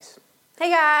Hey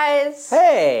guys!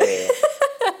 Hey!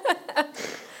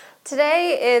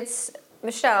 Today it's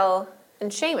Michelle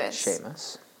and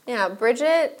Seamus. Yeah,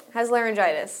 Bridget has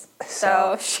laryngitis,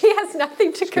 so she has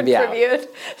nothing to contribute.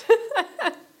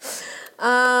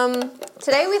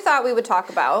 Today we thought we would talk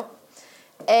about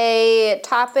a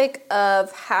topic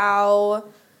of how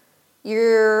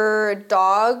your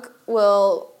dog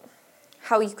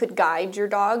how you could guide your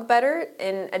dog better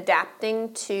in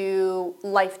adapting to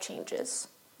life changes,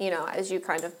 as you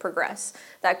kind of progress.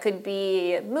 That could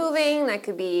be moving, that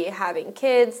could be having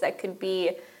kids, that could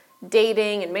be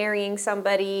dating and marrying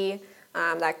somebody,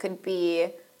 that could be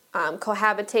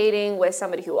cohabitating with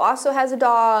somebody who also has a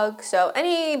dog. So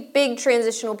any big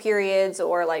transitional periods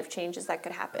or life changes that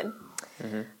could happen.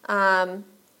 Mm-hmm.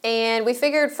 And we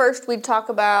figured first we'd talk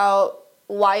about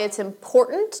why it's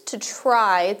important to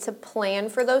try to plan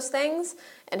for those things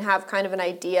and have kind of an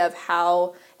idea of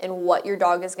how and what your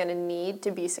dog is going to need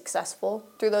to be successful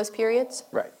through those periods.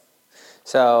 Right.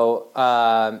 So,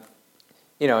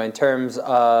 in terms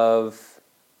of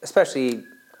especially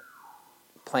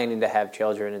planning to have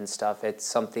children and stuff, it's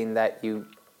something that you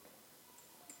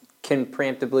can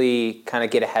preemptively kind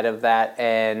of get ahead of that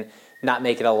and not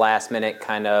make it a last minute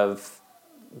kind of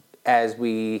as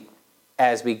we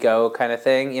go kind of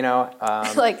thing,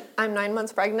 like, I'm 9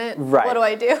 months pregnant. Right. What do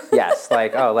I do? Yes,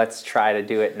 let's try to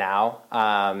do it now.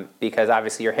 Because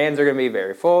obviously your hands are going to be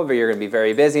very full, but you're going to be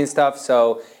very busy and stuff.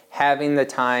 So having the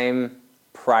time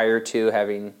prior to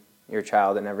having your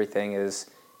child and everything is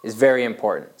very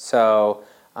important. So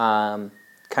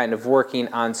kind of working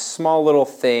on small little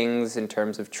things in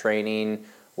terms of training,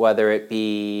 whether it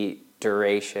be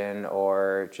duration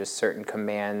or just certain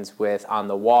commands with on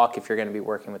the walk if you're going to be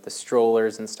working with the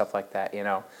strollers and stuff like that,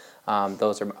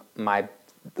 those are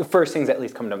the first things that at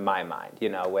least come to my mind,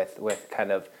 with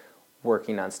kind of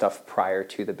working on stuff prior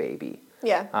to the baby.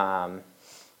 Yeah.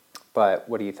 But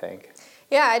what do you think?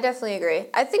 Yeah, I definitely agree.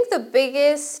 I think the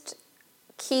biggest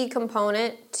key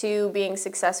component to being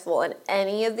successful in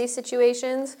any of these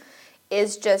situations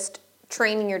is just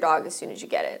training your dog as soon as you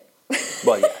get it.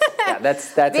 Well, yeah,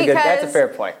 that's a fair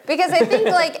point. Because I think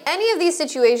like any of these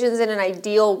situations in an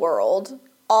ideal world,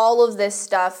 all of this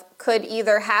stuff could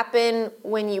either happen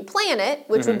when you plan it,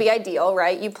 which would be ideal,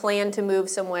 right? You plan to move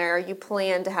somewhere, you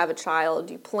plan to have a child,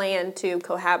 you plan to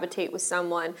cohabitate with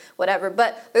someone, whatever.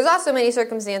 But there's also many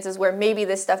circumstances where maybe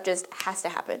this stuff just has to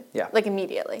happen, like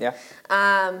immediately.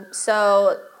 Yeah.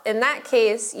 So in that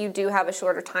case, you do have a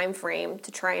shorter time frame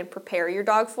to try and prepare your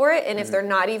dog for it. And if they're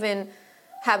not even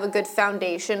have a good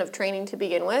foundation of training to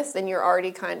begin with, then you're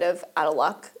already kind of out of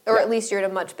luck, or at least you're at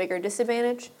a much bigger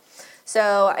disadvantage.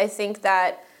 So I think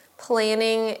that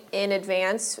planning in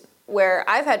advance, where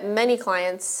I've had many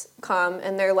clients come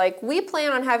and they're like, we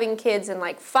plan on having kids in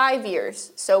like 5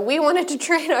 years, so we wanted to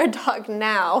train our dog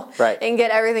now and get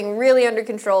everything really under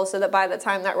control so that by the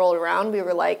time that rolled around, we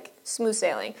were like smooth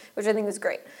sailing, which I think is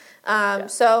great.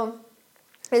 So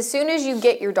as soon as you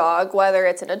get your dog, whether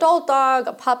it's an adult dog,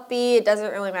 a puppy, it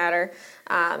doesn't really matter,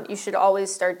 you should always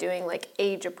start doing like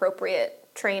age-appropriate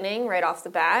training right off the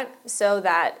bat so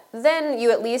that then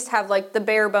you at least have like the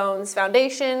bare bones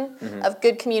foundation of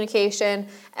good communication,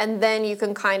 and then you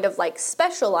can kind of like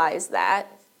specialize that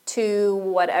to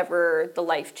whatever the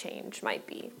life change might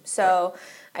be. So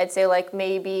I'd say like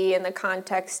maybe in the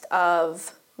context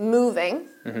of moving,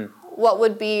 what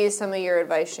would be some of your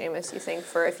advice, Seamus, you think,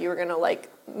 for if you were going to like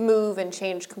move and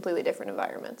change completely different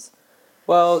environments?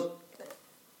 Well,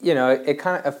 it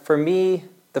kind of, for me,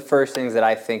 the first things that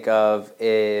I think of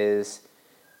is,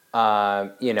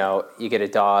 you get a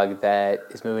dog that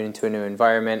is moving into a new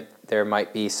environment. There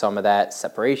might be some of that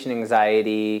separation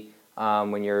anxiety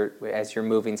as you're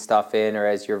moving stuff in, or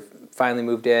as you're finally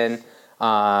moved in.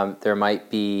 There might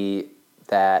be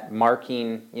that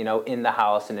marking, in the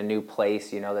house in a new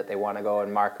place, that they want to go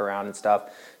and mark around and stuff.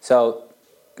 So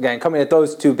again, coming at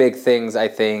those two big things, I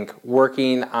think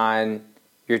working on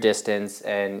your distance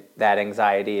and that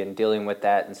anxiety and dealing with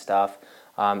that and stuff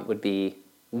would be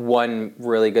one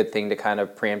really good thing to kind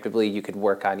of preemptively you could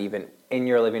work on even in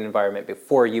your living environment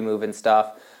before you move and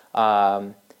stuff,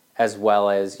 as well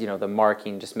as, the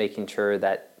marking, just making sure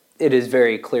that it is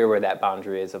very clear where that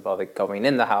boundary is of like going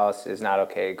in the house is not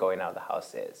okay, going out of the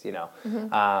house is,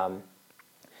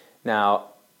 Now,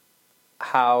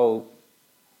 how,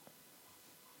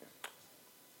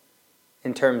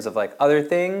 in terms of like other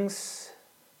things,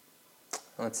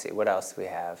 let's see, what else do we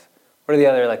have? What are the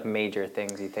other like major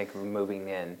things you think of moving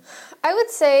in? I would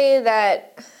say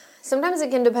that sometimes it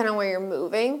can depend on where you're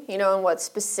moving, and what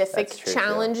specific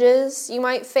challenges you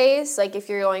might face. Like if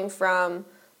you're going from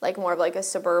like more of like a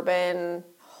suburban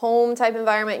home type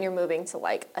environment and you're moving to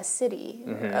like a city,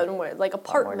 or like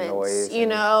apartments,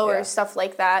 or stuff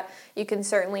like that, you can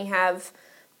certainly have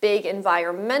big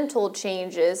environmental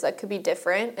changes that could be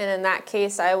different. And in that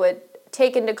case, I would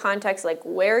take into context like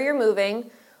where you're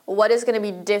moving, what is going to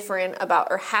be different about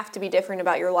or have to be different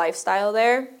about your lifestyle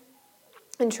there,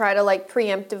 and try to like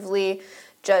preemptively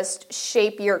just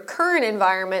shape your current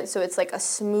environment so it's like a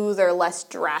smoother, less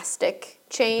drastic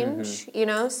change,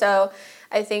 So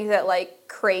I think that like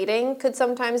crating could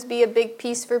sometimes be a big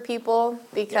piece for people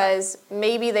because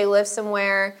maybe they live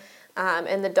somewhere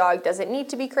and the dog doesn't need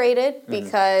to be crated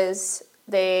because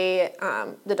the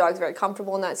dog's very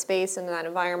comfortable in that space and in that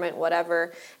environment,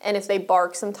 whatever. And if they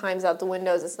bark sometimes out the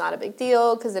windows, it's not a big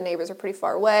deal because the neighbors are pretty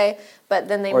far away. But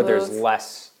then they move. Or there's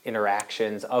less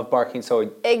interactions of barking,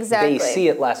 so exactly. they see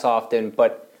it less often.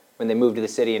 But when they move to the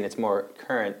city and it's more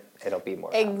current, it'll be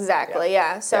more common. Exactly,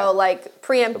 yeah. So like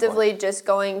preemptively just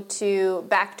going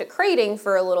back to crating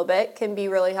for a little bit can be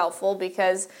really helpful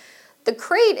because the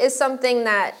crate is something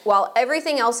that while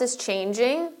everything else is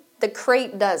changing, the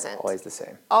crate doesn't. Always the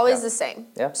same. Always the same.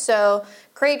 Yeah. So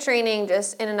crate training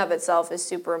just in and of itself is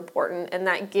super important, and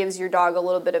that gives your dog a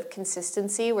little bit of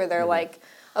consistency where they're like,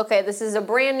 okay, this is a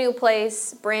brand new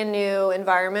place, brand new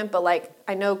environment, but like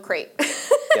I know crate.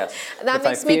 Yes. That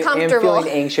makes me comfortable. I'm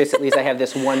feeling anxious, at least I have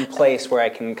this one place where I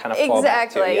can kind of fall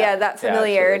back to. Exactly, that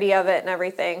familiarity of it and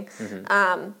everything.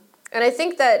 And I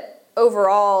think that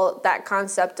overall, that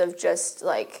concept of just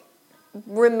like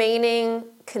remaining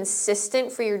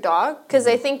consistent for your dog, because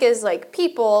I think as like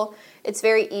people, it's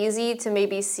very easy to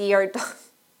maybe see our dog.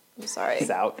 I'm sorry. He's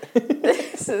out.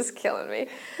 This is killing me.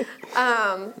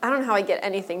 I don't know how I get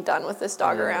anything done with this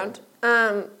dog around.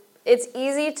 It's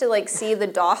easy to like see the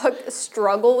dog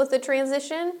struggle with the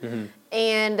transition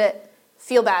and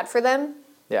feel bad for them.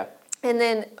 Yeah. And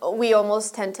then we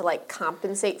almost tend to like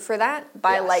compensate for that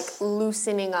by like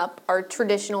loosening up our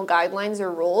traditional guidelines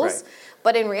or rules. Right.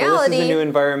 But in reality, this is a new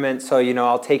environment, so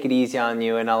I'll take it easy on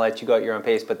you and I'll let you go at your own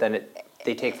pace. But then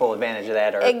they take full advantage of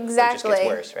that, or it just gets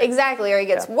worse, right? Exactly, or it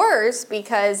gets worse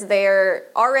because they're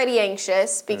already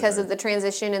anxious because of the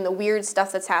transition and the weird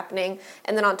stuff that's happening.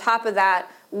 And then on top of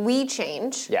that, we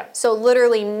change. Yeah. So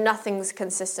literally nothing's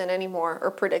consistent anymore or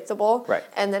predictable. Right.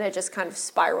 And then it just kind of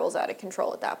spirals out of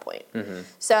control at that point.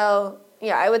 So,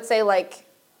 I would say like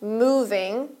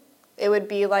moving, it would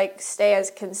be like stay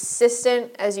as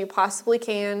consistent as you possibly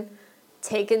can.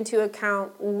 Take into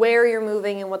account where you're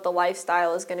moving and what the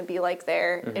lifestyle is going to be like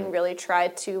there, and really try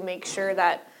to make sure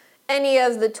that any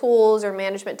of the tools or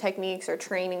management techniques or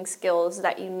training skills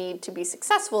that you need to be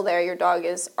successful there, your dog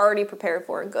is already prepared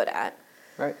for and good at.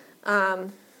 Right.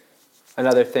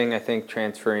 Another thing I think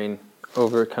transferring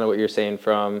over kind of what you're saying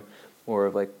from more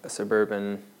of like a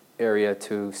suburban area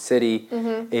to city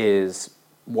is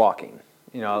walking.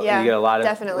 You get a lot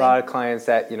of clients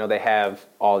that, they have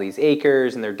all these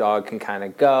acres and their dog can kind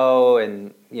of go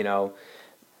and,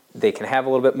 they can have a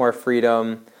little bit more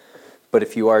freedom. But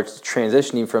if you are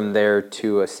transitioning from there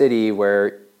to a city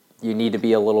where you need to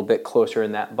be a little bit closer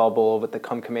in that bubble with the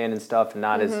come command and stuff and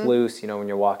not as loose, when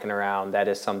you're walking around, that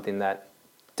is something that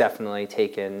definitely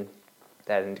taking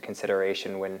that into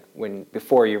consideration when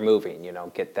before you're moving,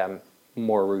 get them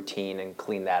more routine and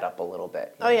clean that up a little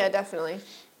bit. Oh, yeah, definitely.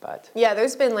 But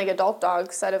there's been like adult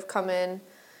dogs that have come in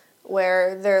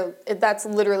where that's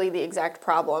literally the exact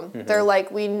problem. They're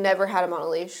like, we never had him on a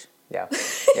leash. Yeah.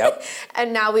 Yep.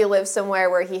 And now we live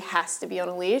somewhere where he has to be on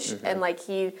a leash and like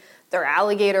they're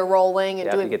alligator rolling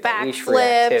and doing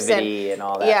backflips and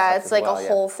all that. Yeah, it's like a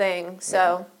whole thing.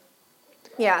 So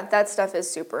that stuff is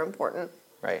super important.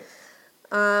 Right.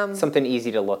 Something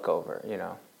easy to look over,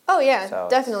 Oh, yeah,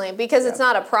 definitely. Because it's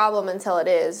not a problem until it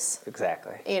is.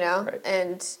 Exactly. Right.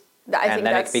 And I think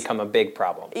then it can become a big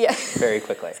problem. Yeah. Very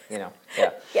quickly, Yeah.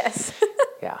 Yes.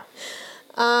 Yeah.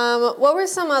 What were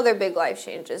some other big life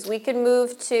changes? We could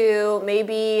move to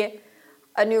maybe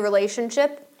a new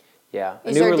relationship. Yeah.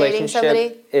 A new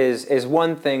relationship is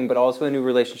one thing, but also a new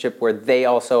relationship where they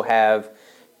also have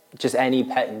just any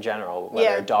pet in general,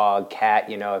 whether a dog, cat,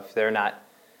 if they're not,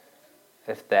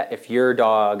 if your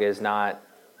dog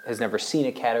has never seen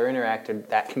a cat or interacted,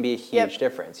 that can be a huge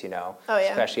difference, Oh, yeah.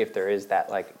 Especially if there is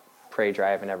that like prey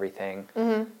drive and everything.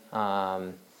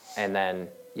 And then,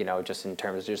 just in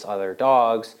terms of just other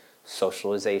dogs,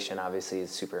 socialization obviously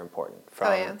is super important.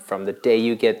 From the day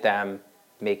you get them,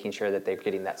 making sure that they're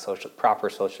getting that proper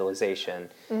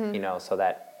socialization, so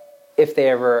that if they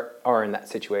ever are in that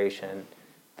situation,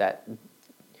 that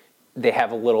they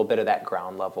have a little bit of that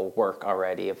ground level work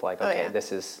already of like,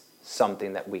 this is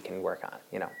something that we can work on,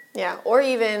 Yeah, or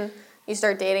even you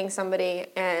start dating somebody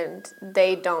and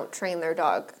they don't train their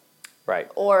dog. Right.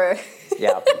 Or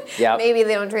yeah. maybe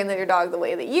they don't train your dog the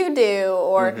way that you do,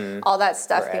 or all that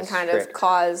stuff can kind of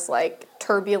cause like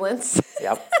turbulence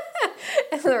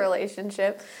in the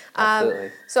relationship.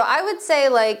 Absolutely. So I would say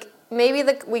like maybe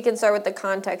we can start with the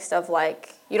context of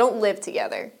like you don't live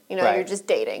together. You know, you're just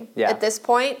dating at this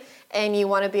point, and you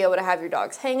want to be able to have your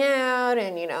dogs hang out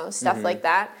and, you know, stuff like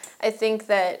that. I think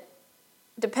that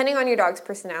depending on your dog's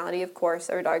personality, of course,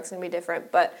 every dog's going to be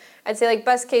different, but I'd say like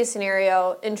best case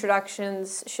scenario,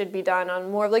 introductions should be done on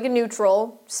more of like a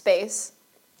neutral space.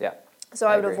 Yeah. So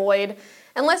I would avoid,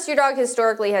 unless your dog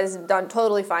historically has done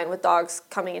totally fine with dogs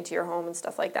coming into your home and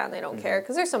stuff like that and they don't care,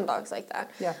 because there's some dogs like that.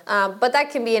 Yeah. But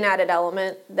that can be an added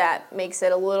element that makes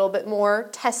it a little bit more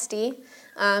testy.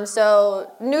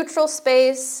 So neutral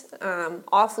space,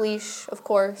 off leash, of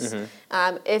course.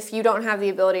 If you don't have the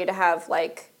ability to have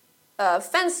like a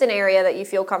fenced-in area that you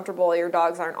feel comfortable, your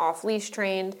dogs aren't off-leash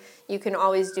trained, you can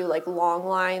always do like long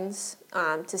lines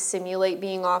to simulate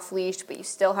being off-leash, but you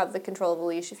still have the control of the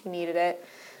leash if you needed it.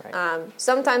 Right.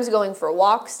 Sometimes going for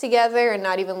walks together and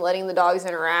not even letting the dogs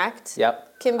interact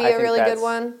can be a really good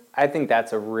one. I think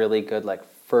that's a really good like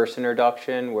first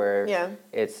introduction where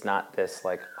it's not this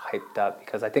like hyped up,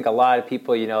 because I think a lot of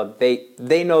people, you know,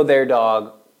 they know their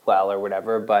dog well or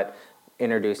whatever, but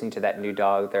introducing to that new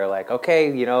dog, they're like,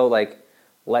 okay, you know, like,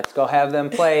 let's go have them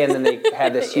play, and then they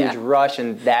have this huge rush,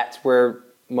 and that's where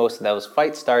most of those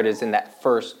fights start, is in that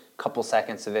first couple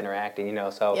seconds of interacting, you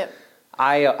know, so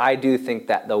I do think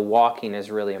that the walking is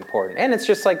really important, and it's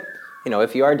just like, you know,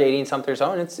 if you are dating something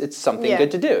or it's something good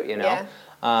to do, you know,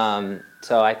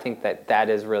 so I think that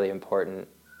is really important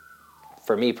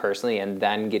for me personally, and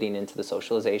then getting into the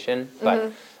socialization,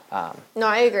 but no,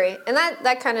 I agree. And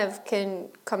that kind of can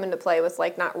come into play with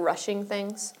like not rushing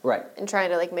things. Right. And trying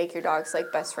to like make your dogs like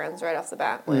best friends right off the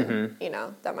bat when, you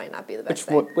know, that might not be the best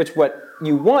thing. Which what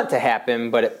you want to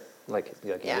happen, but it, like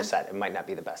you just said, it might not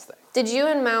be the best thing. Did you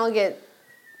and Mal get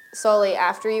Sully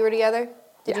after you were together?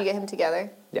 Did you get him together?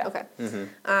 Yeah. Okay.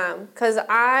 Because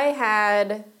I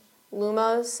had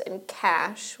Lumos and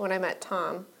Cash when I met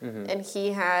Tom, and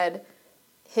he had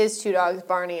his two dogs,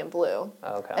 Barney and Blue,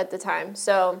 at the time.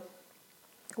 So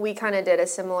we kind of did a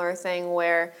similar thing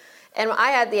where, and I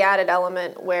had the added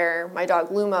element where my dog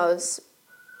Lumos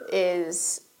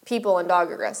is people and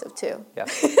dog aggressive too. Yeah.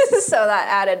 So that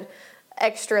added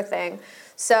extra thing.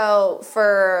 So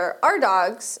for our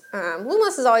dogs,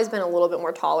 Lumos has always been a little bit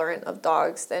more tolerant of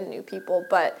dogs than new people,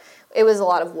 but it was a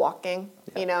lot of walking,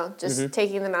 you know, just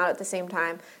taking them out at the same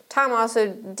time. Tom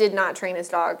also did not train his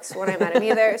dogs when I met him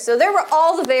either. So there were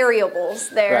all the variables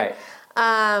there.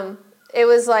 Right. It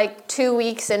was like 2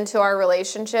 weeks into our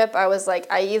relationship, I was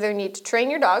like, I either need to train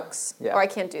your dogs or I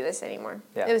can't do this anymore.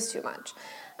 Yeah. It was too much.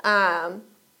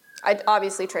 I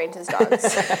obviously trained his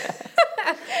dogs.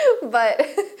 But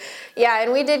yeah,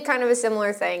 and we did kind of a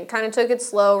similar thing. Kind of took it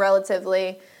slow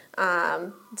relatively.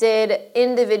 Did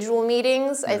individual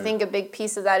meetings. I think a big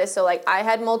piece of that is so like I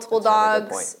had multiple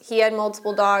dogs, he had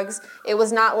multiple dogs. It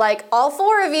was not like all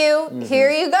four of you, here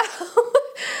you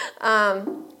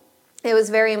go. It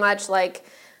was very much like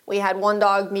we had one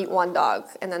dog meet one dog,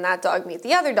 and then that dog meet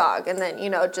the other dog, and then, you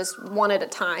know, just one at a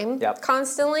time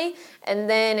constantly. And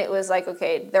then it was like,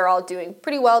 okay, they're all doing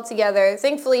pretty well together.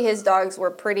 Thankfully, his dogs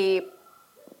were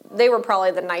they were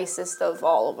probably the nicest of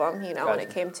all of them, you know, when it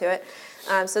came to it.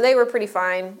 So they were pretty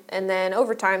fine. And then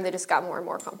over time, they just got more and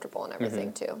more comfortable and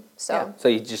everything too. So so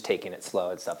you're just taking it slow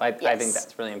and stuff. I think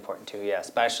that's really important too. Yeah,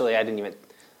 especially I didn't even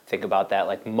think about that,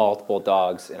 like multiple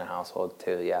dogs in a household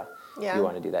too. Yeah. You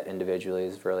want to do that individually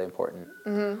is really important.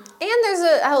 And there's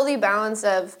a healthy balance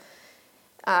of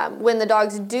when the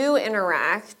dogs do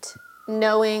interact,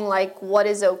 knowing like what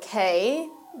is okay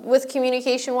with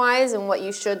communication-wise and what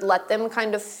you should let them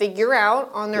kind of figure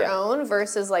out on their own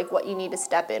versus like what you need to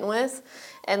step in with.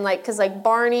 And like, because like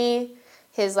Barney,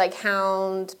 his like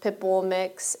hound pit bull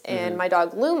mix, and my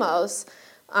dog Lumos,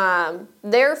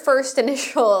 their first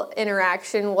initial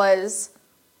interaction was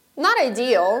not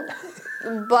ideal.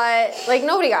 But, like,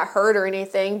 nobody got hurt or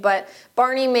anything, but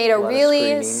Barney made a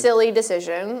really silly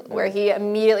decision where he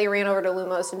immediately ran over to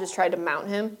Lumos and just tried to mount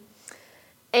him.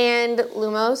 And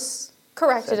Lumos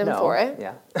corrected him for it.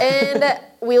 Yeah. And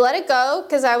we let it go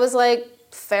because I was like,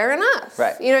 fair enough.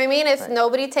 Right. You know what I mean? If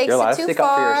nobody takes it too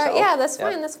far, that's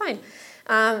fine, that's fine.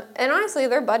 And honestly,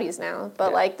 they're buddies now.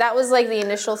 But, like, that was, like, the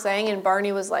initial thing, and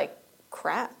Barney was like,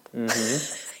 crap.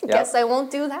 Guess I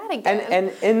won't do that again.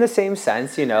 And in the same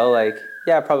sense, you know, like,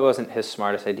 yeah, it probably wasn't his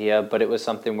smartest idea, but it was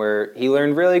something where he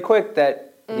learned really quick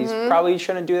that he's probably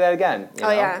shouldn't do that again. You know?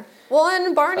 Yeah. Well,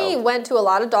 and Barney went to a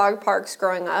lot of dog parks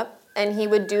growing up, and he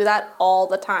would do that all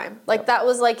the time. Like, that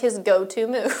was like his go-to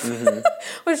move,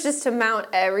 was just to mount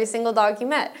every single dog he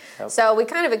met. So we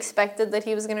kind of expected that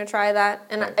he was going to try that.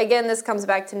 And again, this comes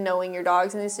back to knowing your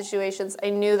dogs in these situations.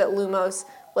 I knew that Lumos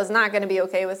was not going to be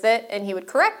okay with it, and he would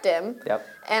correct him.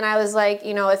 And I was like,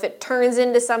 you know, if it turns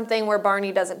into something where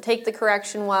Barney doesn't take the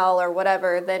correction well or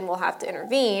whatever, then we'll have to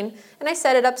intervene. And I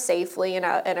set it up safely and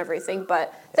everything.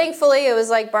 But thankfully, it was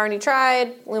like Barney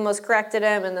tried, Lumos corrected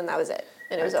him, and then that was it.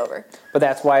 And it was over. But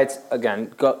that's why it's,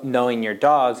 again, knowing your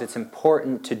dogs, it's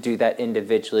important to do that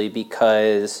individually,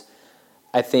 because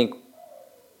I think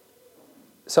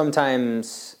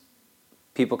sometimes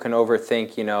people can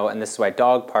overthink, you know, and this is why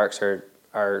dog parks are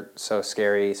so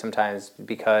scary sometimes,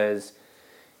 because,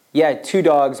 yeah, two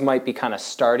dogs might be kind of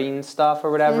starting stuff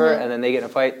or whatever, and then they get in a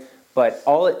fight, but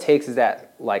all it takes is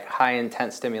that, like,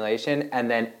 high-intense stimulation, and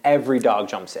then every dog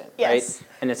jumps in, right?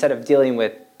 And instead of dealing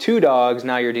with 2 dogs,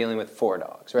 now you're dealing with 4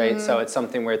 dogs, right? So it's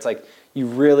something where it's like, you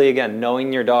really, again,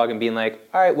 knowing your dog and being like,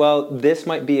 all right, well, this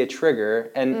might be a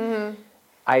trigger, and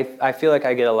I feel like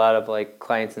I get a lot of, like,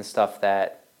 clients and stuff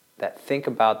that think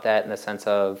about that in the sense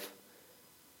of,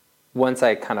 once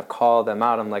I kind of call them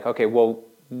out, I'm like, okay, well,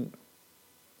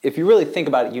 if you really think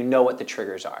about it, you know what the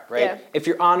triggers are, right? If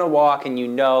you're on a walk and you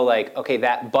know, like, okay,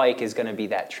 that bike is going to be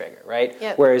that trigger, right?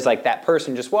 Whereas, like, that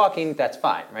person just walking, that's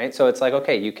fine, right? So it's like,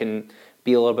 okay, you can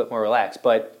be a little bit more relaxed.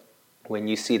 But when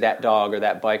you see that dog or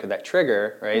that bike or that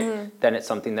trigger, right, then it's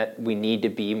something that we need to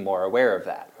be more aware of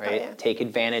that, right? Take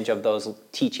advantage of those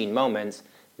teaching moments.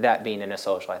 That being in a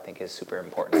social, I think, is super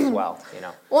important as well, you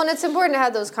know. Well, and it's important to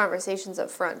have those conversations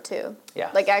up front, too.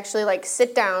 Like, actually, like,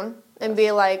 sit down and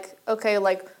be like, okay,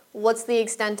 like, what's the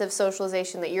extent of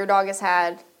socialization that your dog has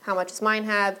had? How much does mine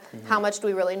have? How much do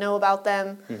we really know about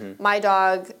them? My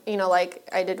dog, you know, like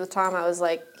I did with Tom, I was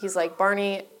like, he's like,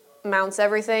 Barney mounts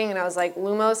everything, and I was like,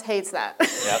 Lumos hates that.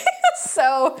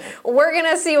 So we're going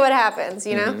to see what happens,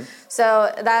 you know?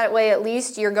 So that way, at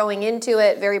least you're going into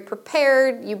it very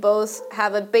prepared. You both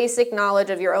have a basic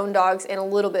knowledge of your own dogs and a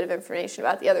little bit of information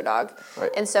about the other dog.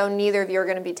 And so neither of you are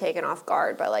going to be taken off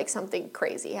guard by, like, something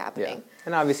crazy happening.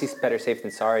 And obviously, it's better safe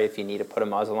than sorry. If you need to put a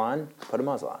muzzle on, put a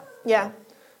muzzle on. You know?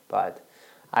 But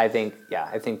I think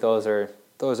those are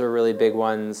really big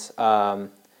ones,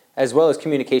 as well as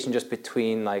communication just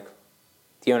between, like,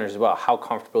 the owners as well. How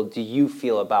comfortable do you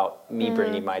feel about me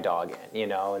bringing my dog in, you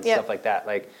know, and stuff like that.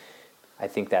 Like, I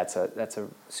think that's a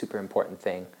super important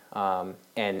thing. And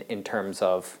in terms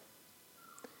of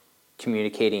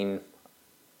communicating,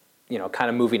 you know,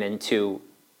 kind of moving into,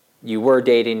 you were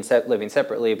dating, living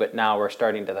separately, but now we're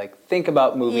starting to, like, think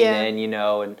about moving in, you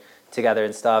know, and together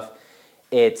and stuff.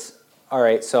 It's, all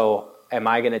right, so am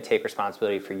I going to take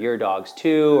responsibility for your dogs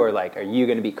too? Or, like, are you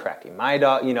going to be correcting my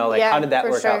dog? You know, like, how did that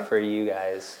work out for you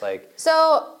guys? Like,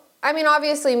 so, I mean,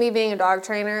 obviously, me being a dog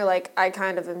trainer, like, I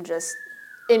kind of am just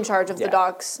in charge of the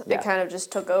dogs. I kind of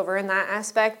just took over in that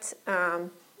aspect.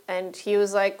 And he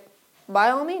was like, by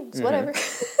all means, whatever.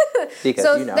 Because,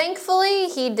 so, you know. Thankfully,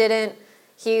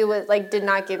 he was, like, did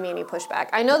not give me any pushback.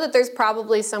 I know that there's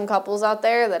probably some couples out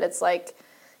there that it's like,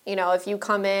 you know, if you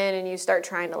come in and you start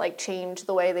trying to, like, change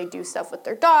the way they do stuff with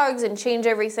their dogs and change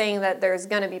everything, that there's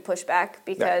going to be pushback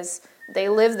because they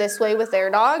live this way with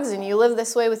their dogs and you live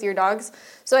this way with your dogs.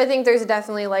 So I think there's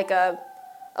definitely, like, a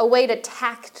way to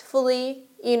tactfully,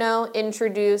 you know,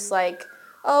 introduce, like,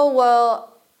 oh,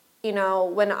 well, you know,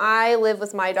 when I live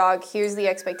with my dog, here's the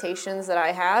expectations that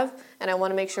I have, and I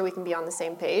want to make sure we can be on the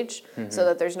same page so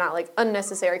that there's not, like,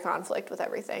 unnecessary conflict with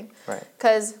everything.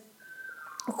 Because,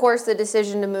 of course, the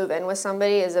decision to move in with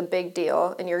somebody is a big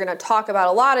deal, and you're going to talk about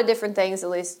a lot of different things, at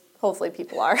least hopefully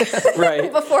people are,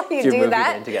 before you do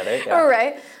that. In together,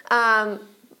 Right. And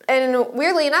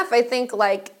weirdly enough, I think,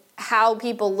 like, how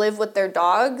people live with their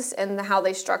dogs and how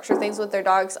they structure things with their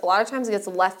dogs, a lot of times it gets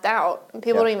left out, and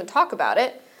people don't even talk about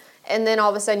it. And then all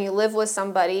of a sudden you live with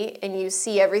somebody and you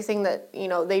see everything that, you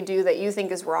know, they do that you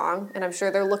think is wrong, and I'm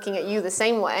sure they're looking at you the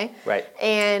same way.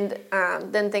 And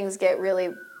then things get really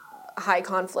high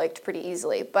conflict pretty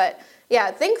easily. But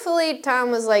yeah, thankfully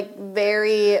Tom was, like,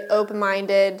 very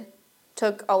open-minded,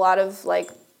 took a lot of,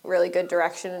 like, really good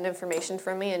direction and information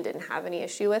from me and didn't have any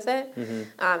issue with it.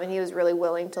 And he was really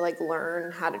willing to, like,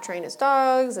 learn how to train his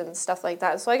dogs and stuff like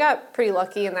that. So I got pretty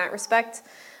lucky in that respect.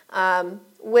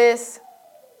 With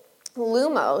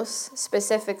Lumos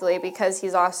specifically, because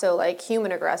he's also, like,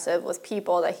 human aggressive with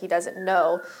people that he doesn't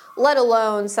know, let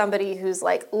alone somebody who's,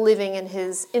 like, living in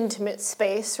his intimate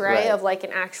space, right, of, like,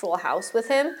 an actual house with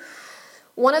him.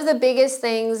 One of the biggest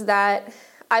things that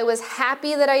I was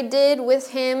happy that I did with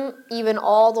him, even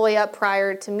all the way up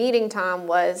prior to meeting Tom,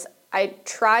 was I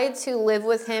tried to live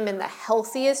with him in the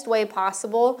healthiest way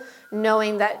possible,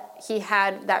 knowing that he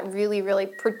had that really, really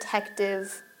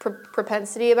protective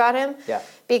propensity about him. Yeah.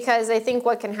 Because I think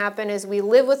what can happen is we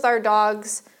live with our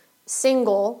dogs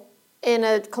single in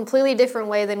a completely different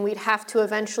way than we'd have to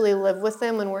eventually live with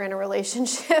them when we're in a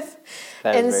relationship.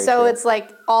 And so it's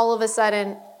like all of a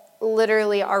sudden,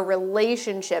 literally our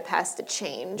relationship has to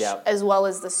change, as well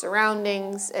as the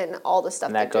surroundings and all the stuff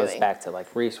and that goes back to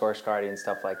like resource guarding and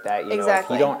stuff like that. You know, if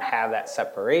you don't have that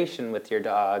separation with your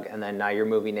dog, and then now you're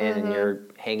moving in and you're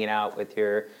hanging out with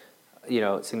your, you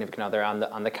know, significant other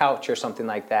on the couch or something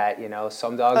like that, you know,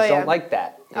 some dogs don't like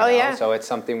that. You know? So it's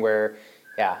something where,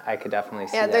 I could definitely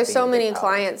see that. Yeah, there's so many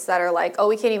clients that are like, oh,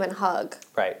 we can't even hug.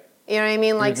 Right. You know what I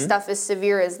mean? Like stuff as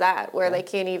severe as that, where they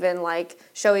can't even like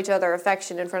show each other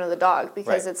affection in front of the dog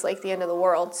because it's like the end of the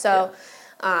world. So,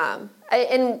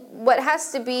 and what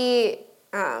has to be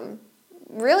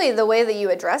really the way that you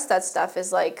address that stuff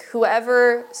is like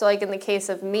whoever. So like in the case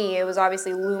of me, it was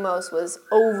obviously Lumos was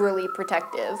overly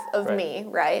protective of me,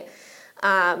 right?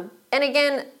 And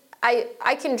again,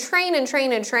 I can train and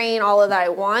train and train all of that I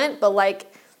want, but like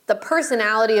the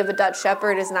personality of a Dutch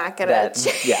Shepherd is not going to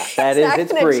change. Yeah, that is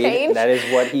its breed. Change. That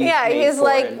is what he's he's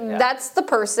like, that's the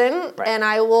person, and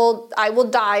I will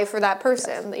die for that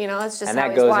person. You know, that's just and how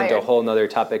that he's goes wired. into a whole nother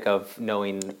topic of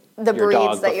knowing the your breeds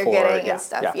dog that before, you're getting and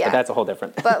stuff. Yeah, but that's a whole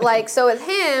different. But like, so with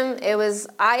him, it was,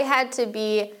 I had to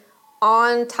be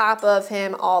on top of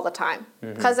him all the time.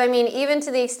 Because I mean, even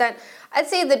to the extent, I'd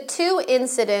say the two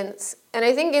incidents, and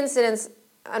I think incidents,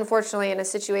 unfortunately, in a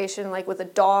situation like with a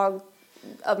dog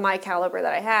of my caliber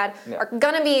that I had are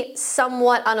going to be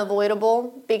somewhat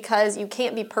unavoidable because you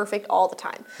can't be perfect all the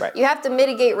time. Right. You have to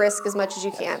mitigate risk as much as you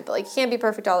can, but like you can't be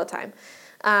perfect all the time.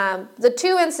 The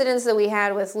two incidents that we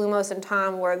had with Lumos and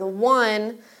Tom were, the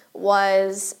one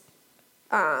was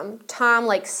Tom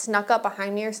like snuck up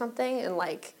behind me or something and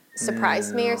like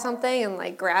surprised me or something and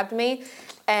like grabbed me,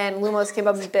 and Lumos came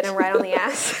up and bit him right on the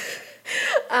ass.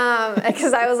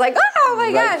 Because I was like, oh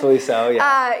my God. Rightfully so,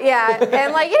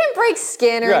 and like he didn't break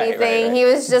skin or anything. Right. He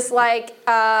was just like,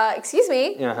 excuse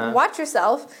me, watch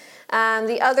yourself.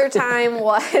 The other time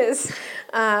was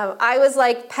I was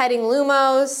like petting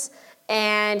Lumos,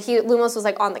 and Lumos was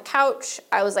like on the couch.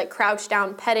 I was like crouched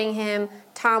down petting him.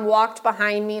 Tom walked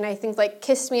behind me and I think like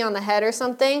kissed me on the head or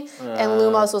something, and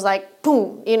Lumos was like,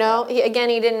 boom, you know. He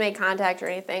didn't make contact or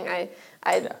anything.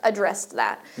 I addressed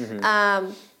that.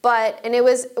 But it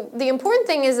was, the important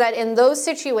thing is that in those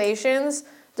situations,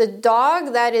 the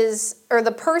dog that is, or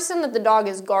the person that the dog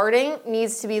is guarding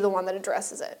needs to be the one that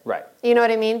addresses it. Right. You know what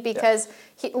I mean? Because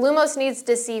Lumos needs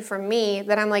to see from me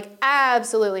that I'm like,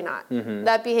 absolutely not.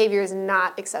 That behavior is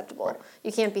not acceptable. Right.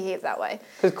 You can't behave that way.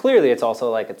 Because clearly it's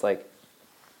also like,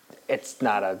 it's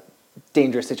not a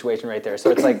dangerous situation right there.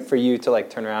 So it's like for you to like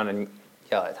turn around and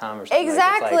yell at Tom or something.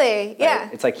 Exactly.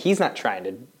 It's like he's not trying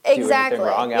to do anything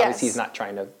wrong. Obviously, he's not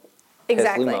trying to piss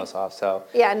Lumos off. So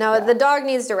the dog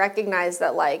needs to recognize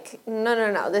that like,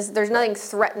 no. There's nothing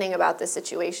threatening about this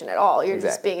situation at all. You're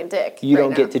just being a dick. You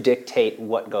don't get to dictate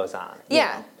what goes on.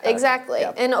 Yeah, exactly.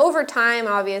 And over time,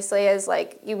 obviously, as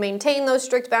like you maintain those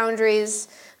strict boundaries,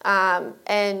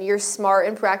 and you're smart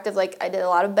and proactive. Like I did a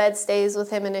lot of bed stays with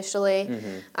him initially.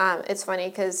 It's funny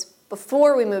because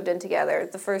before we moved in together,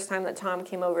 the first time that Tom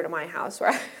came over to my house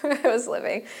where I was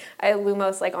living, I had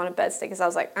Lumos like on a bed stay because I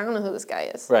was like, I don't know who this guy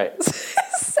is. Right.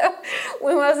 So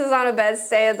Lumos is on a bed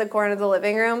stay at the corner of the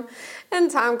living room,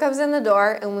 and Tom comes in the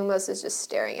door, and Lumos is just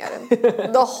staring at him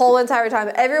the whole entire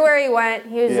time. Everywhere he went,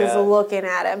 he was just looking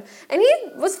at him. And he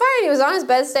was fine. He was on his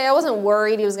bed stay. I wasn't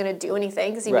worried he was going to do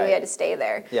anything because he knew he had to stay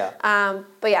there. Yeah.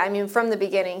 But yeah, I mean, from the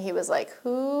beginning, he was like,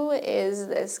 who is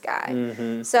this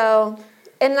guy? So...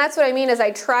 And that's what I mean is I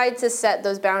tried to set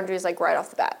those boundaries like right off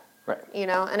the bat. Right. You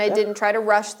know, and I didn't try to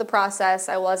rush the process.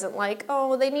 I wasn't like,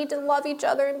 oh, they need to love each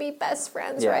other and be best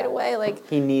friends right away. Like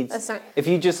he needs. If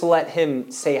you just let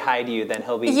him say hi to you, then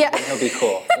he'll be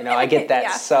cool. You know, I get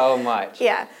that so much.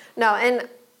 Yeah. No, and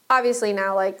obviously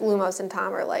now like Lumos and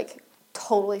Tom are like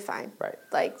totally fine. Right.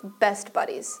 Like best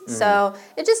buddies. So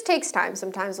it just takes time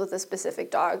sometimes with a specific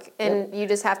dog, and you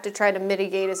just have to try to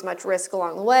mitigate as much risk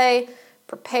along the way.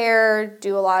 Prepare,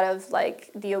 do a lot of like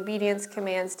the obedience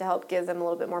commands to help give them a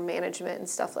little bit more management and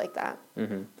stuff like that.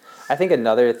 I think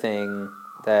another thing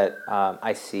that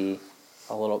I see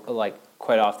a little like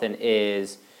quite often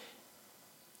is,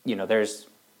 you know, there's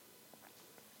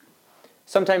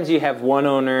sometimes you have one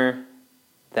owner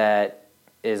that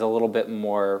is a little bit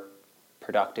more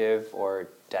productive or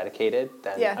dedicated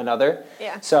than another.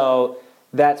 Yeah. So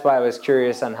that's why I was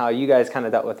curious on how you guys kind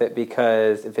of dealt with it,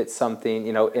 because if it's something,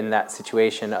 you know, in that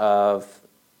situation of,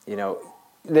 you know,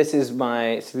 this is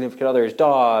my significant other's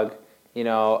dog, you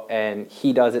know, and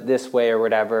he does it this way or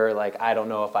whatever, like, I don't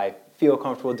know if I feel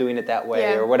comfortable doing it that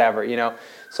way or whatever, you know.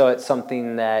 So it's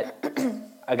something that,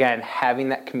 again, having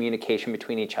that communication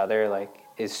between each other, like,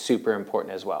 is super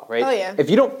important as well, right? Oh, yeah. If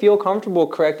you don't feel comfortable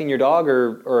correcting your dog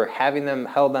or having them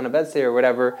held on a bedstay or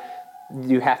whatever,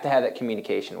 you have to have that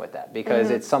communication with that, because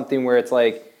it's something where it's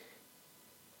like,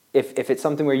 if it's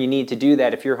something where you need to do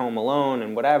that, if you're home alone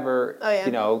and whatever,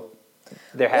 you know,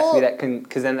 there has to be that,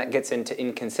 because then that gets into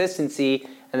inconsistency,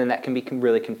 and then that can be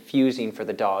really confusing for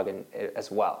the dog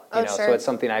as well. You know, so it's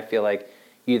something I feel like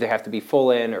you either have to be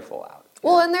full in or full out.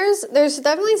 Well, and there's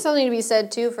definitely something to be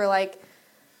said too for, like,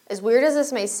 as weird as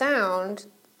this may sound,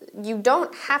 you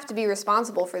don't have to be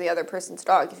responsible for the other person's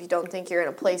dog if you don't think you're in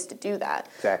a place to do that.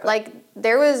 Exactly. Like,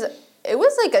 it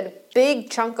was like a big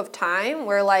chunk of time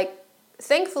where, like,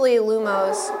 thankfully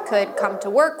Lumos could come to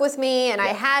work with me, and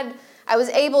I was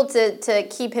able to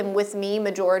keep him with me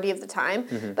majority of the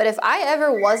time. But if I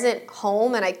ever wasn't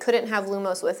home and I couldn't have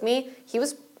Lumos with me, he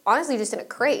was honestly just in a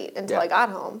crate until I got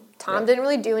home. Tom didn't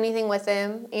really do anything with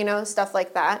him, you know, stuff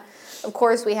like that. Of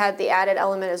course, we had the added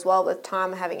element as well with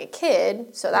Tom having a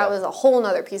kid, so that was a whole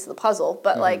nother piece of the puzzle.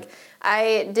 But like,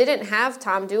 I didn't have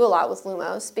Tom do a lot with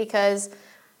Lumos, because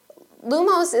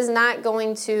Lumos is not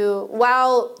going to,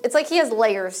 while it's like he has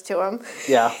layers to him.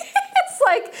 Yeah. It's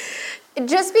like,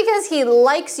 just because he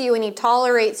likes you and he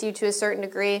tolerates you to a certain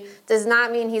degree does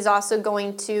not mean he's also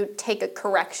going to take a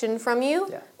correction from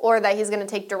you or that he's going to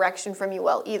take direction from you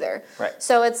well either. Right.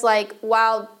 So it's like,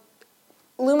 while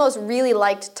Lumos really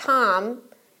liked Tom,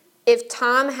 if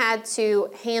Tom had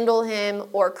to handle him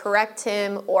or correct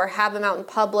him or have him out in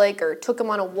public or took him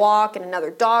on a walk and another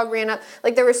dog ran up,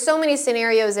 like, there were so many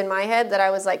scenarios in my head that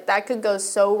I was like, that could go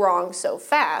so wrong so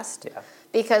fast. Yeah.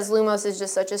 Because Lumos is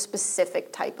just such a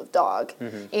specific type of dog,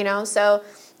 you know? So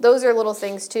those are little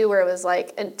things too, where it was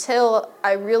like, until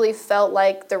I really felt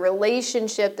like the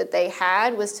relationship that they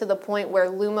had was to the point where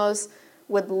Lumos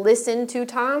would listen to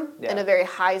Tom in a very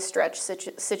high stretch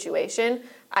situation,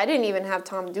 I didn't even have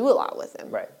Tom do a lot with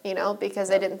him, you know,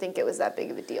 because I didn't think it was that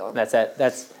big of a deal. That's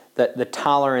the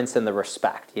tolerance and the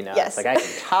respect, you know. Yes. It's like, I can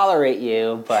tolerate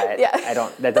you, but I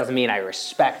don't. That doesn't mean I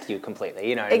respect you completely,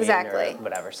 you know what I mean, or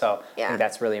whatever. So I think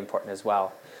that's really important as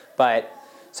well. But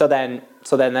so then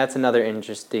that's another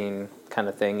interesting kind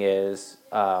of thing is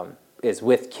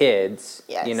with kids,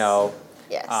 you know,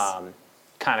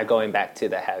 kind of going back to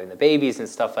having the babies and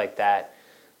stuff like that.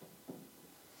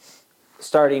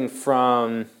 Starting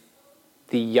from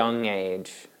the young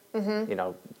age, you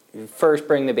know, you first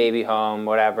bring the baby home,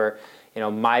 whatever. You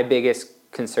know, my biggest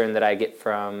concern that I get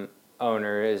from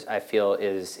owners, I feel,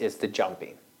 is the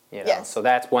jumping. You know, so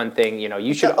that's one thing. You know,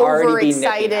 you should already be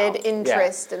nipping out.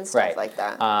 Interest and stuff like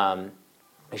that.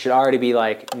 You should already be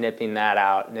like nipping that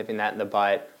out, nipping that in the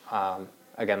butt.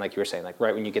 Again, like you were saying, like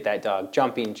right when you get that dog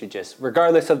jumping, you should just,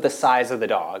 regardless of the size of the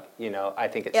dog, you know, I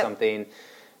think it's something.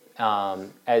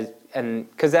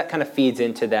 Because that kind of feeds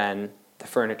into then the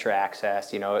furniture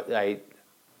access. You know,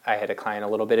 I had a client a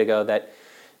little bit ago that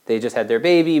they just had their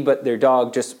baby, but their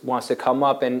dog just wants to come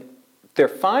up, and they're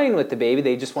fine with the baby.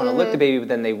 They just want to lick the baby, but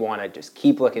then they want to just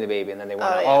keep licking the baby, and then they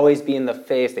want to always be in the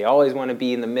face. They always want to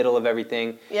be in the middle of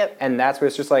everything. And that's where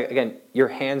it's just like, again, your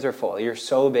hands are full. You're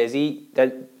so busy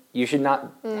that you should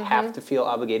not have to feel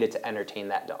obligated to entertain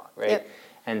that dog, right?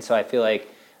 And so I feel like,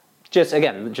 just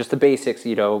the basics,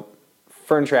 you know,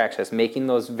 furniture access, making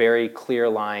those very clear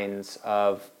lines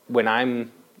of, when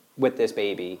I'm with this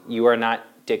baby, you are not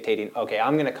dictating, okay,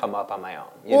 I'm going to come up on my own.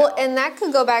 You know? And that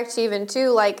could go back to even too,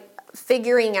 like,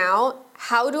 figuring out,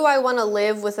 how do I want to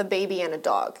live with a baby and a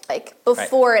dog, like,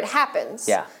 before it happens?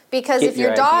 Yeah. Because if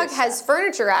your dog has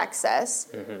furniture access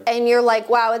and you're like,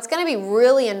 wow, it's going to be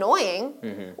really annoying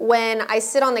when I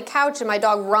sit on the couch and my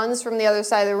dog runs from the other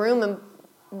side of the room and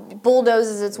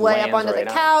bulldozes its way up onto the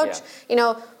couch, you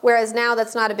know, whereas now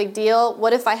that's not a big deal.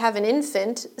 What if I have an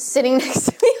infant sitting next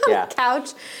to me on the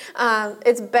couch?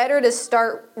 It's better to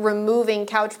start removing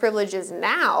couch privileges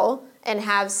now and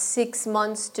have 6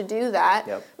 months to do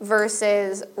that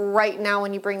versus right now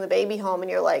when you bring the baby home and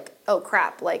you're like, oh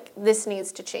crap, like, this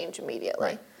needs to change immediately.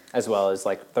 Right. As well as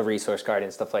like the resource guard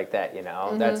and stuff like that, you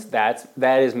know.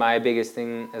 That is my biggest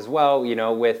thing as well, you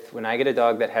know, with when I get a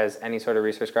dog that has any sort of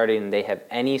resource guardian and they have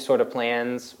any sort of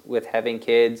plans with having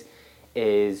kids,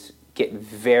 is get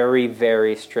very,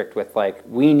 very strict with, like,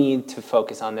 we need to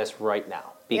focus on this right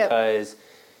now, because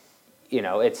you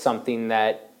know, it's something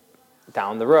that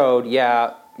down the road,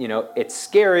 you know, it's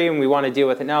scary and we want to deal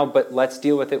with it now, but let's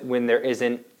deal with it when there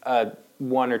isn't a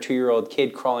 1 or 2 year old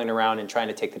kid crawling around and trying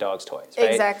to take the dog's toys,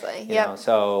 right? Exactly. You know,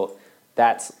 so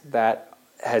that's that.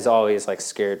 has always like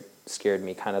scared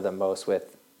me kind of the most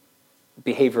with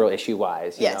behavioral issue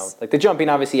wise, you know, like the jumping,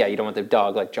 obviously, yeah, you don't want the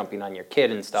dog like jumping on your kid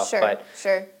and stuff,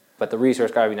 but the resource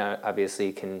guarding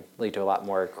obviously can lead to a lot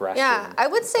more aggression. Yeah, I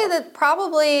would say that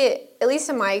probably, at least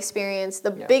in my experience, the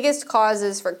biggest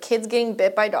causes for kids getting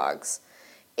bit by dogs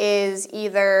is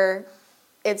either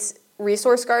it's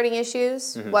resource guarding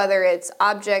issues, whether it's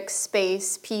objects,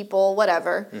 space, people,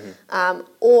 whatever,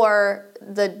 or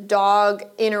the dog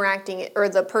interacting, or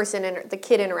the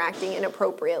kid interacting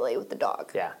inappropriately with the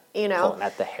dog. Yeah. You know? Pulling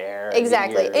at the hair.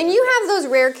 Exactly. And you have those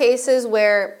rare cases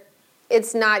where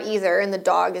it's not either, and the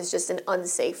dog is just an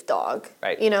unsafe dog,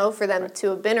 you know, for them to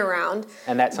have been around.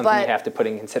 And that's something you have to put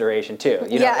in consideration too.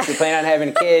 You know, if you plan on having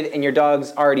a kid and your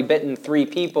dog's already bitten 3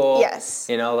 people,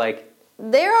 you know, like.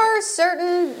 There are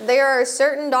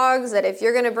certain dogs that if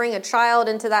you're going to bring a child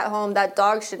into that home, that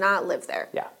dog should not live there.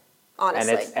 Yeah.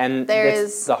 Honestly. And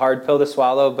it's the hard pill to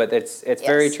swallow, but it's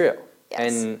very true.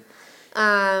 Yes.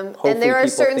 And there are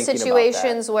certain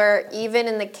situations where even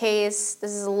in the case,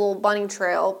 this is a little bunny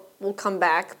trail, we'll come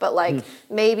back, but like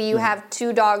maybe you have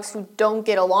 2 dogs who don't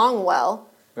get along well.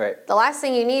 Right. The last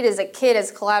thing you need is a kid as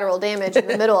collateral damage in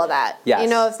the middle of that. You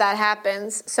know, if that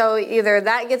happens. So either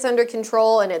that gets under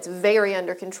control and it's very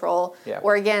under control,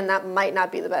 or again, that might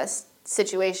not be the best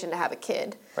situation to have a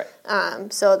kid.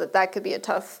 Right. So that could be a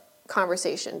tough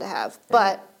conversation to have.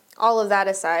 But all of that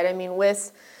aside, I mean,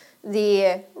 with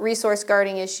the resource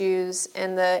guarding issues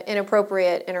and the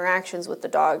inappropriate interactions with the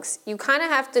dogs, you kind of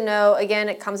have to know, again,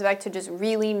 it comes back to just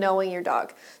really knowing your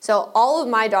dog. So all of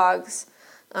my dogs,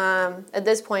 at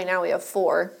this point now we have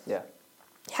 4,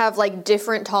 have like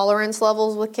different tolerance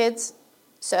levels with kids.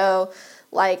 So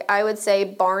like I would say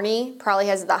Barney probably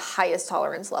has the highest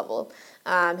tolerance level.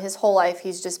 His whole life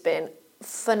he's just been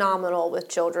phenomenal with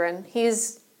children.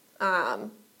 He's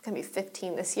gonna be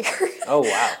 15 this year. Oh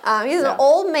wow! He's an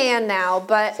old man now,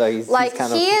 but so he's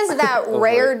he is that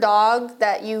rare dog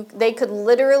that they could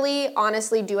literally,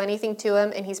 honestly do anything to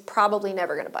him, and he's probably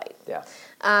never gonna bite. Yeah.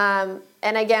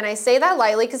 And again, I say that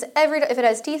lightly because if it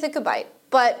has teeth, it could bite.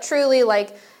 But truly,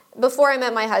 like before I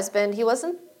met my husband, he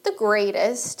wasn't the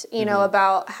greatest, you know,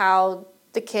 about how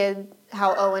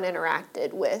Owen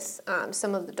interacted with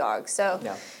some of the dogs. So.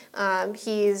 Yeah.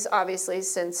 He's obviously,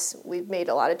 since we've made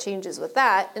a lot of changes with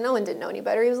that, and Owen didn't know any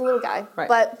better, he was a little guy. Right.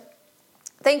 But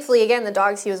thankfully, again, the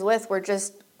dogs he was with were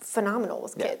just phenomenal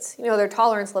with kids. You know, their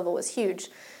tolerance level was huge.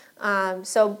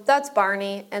 So that's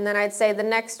Barney. And then I'd say the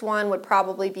next one would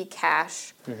probably be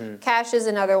Cash. Cash is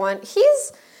another one.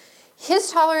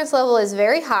 His tolerance level is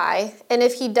very high, and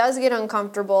if he does get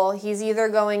uncomfortable, he's either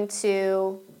going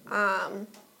to,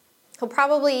 he'll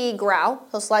probably growl.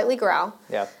 He'll slightly growl.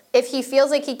 Yeah. If he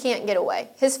feels like he can't get away.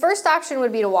 His first option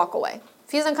would be to walk away.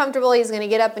 If he's uncomfortable, he's going to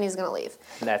get up and he's going to leave.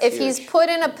 If he's put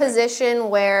in a position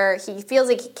where he feels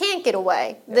like he can't get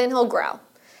away, then he'll growl.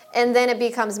 And then it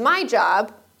becomes my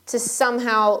job to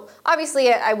somehow,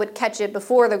 obviously I would catch it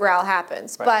before the growl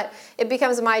happens, but it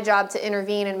becomes my job to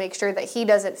intervene and make sure that he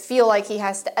doesn't feel like he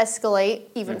has to escalate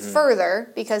even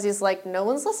further because he's like, no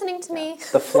one's listening to me.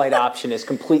 The flight option is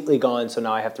completely gone, so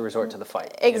now I have to resort to the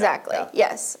fight. Exactly,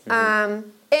 yes.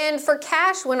 And for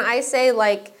Cash, when I say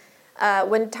like,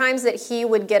 when times that he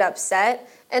would get upset,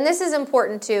 and this is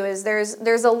important too, is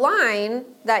there's a line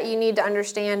that you need to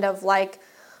understand of like,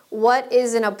 what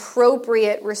is an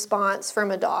appropriate response from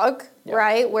a dog,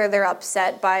 right? Where they're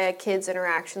upset by a kid's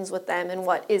interactions with them and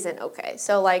what isn't okay.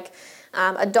 So like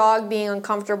a dog being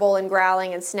uncomfortable and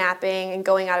growling and snapping and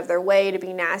going out of their way to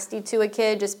be nasty to a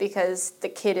kid just because the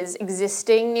kid is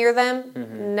existing near them,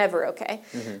 never okay.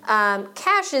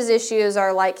 Cash's issues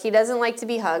are like he doesn't like to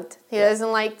be hugged. He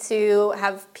doesn't like to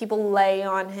have people lay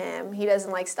on him. He doesn't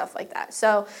like stuff like that.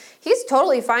 So he's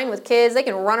totally fine with kids. They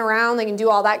can run around. They can do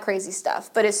all that crazy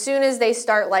stuff. But as soon as they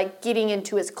start like getting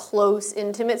into his close,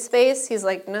 intimate space, he's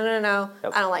like, no,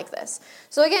 I don't like this.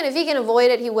 So again, if he can avoid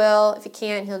it, he will. If he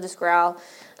can't, he'll just growl.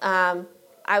 I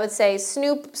would say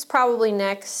Snoop's probably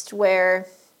next, where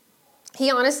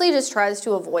he honestly just tries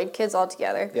to avoid kids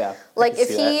altogether. Yeah. Like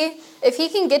if he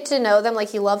can get to know them, like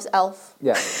he loves Elf.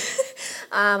 Yeah.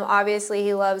 Obviously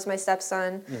he loves my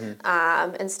stepson,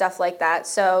 and stuff like that.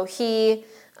 So he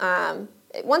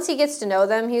once he gets to know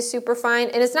them, he's super fine.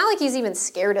 And it's not like he's even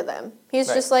scared of them. He's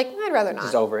just like, I'd rather not.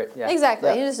 He's over it. Yeah. Exactly.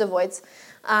 Yeah. He just avoids.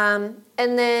 And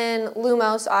then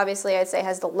Lumos, obviously, I'd say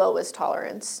has the lowest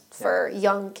tolerance for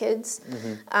young kids,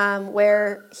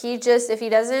 where he just, if he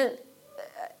doesn't,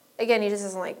 again, he just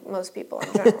doesn't like most people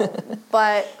in general.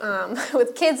 But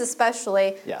with kids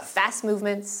especially, fast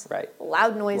movements,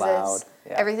 loud noises,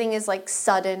 everything is like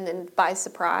sudden and by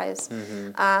surprise.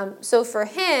 So for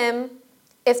him,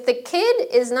 if the kid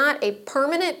is not a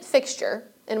permanent fixture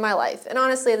in my life, and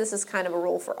honestly, this is kind of a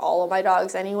rule for all of my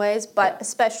dogs anyways, but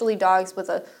especially dogs with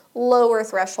a lower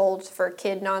threshold for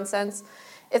kid nonsense.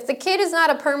 If the kid is not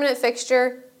a permanent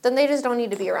fixture, then they just don't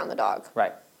need to be around the dog.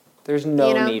 Right. There's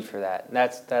no need for that.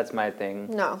 That's my thing.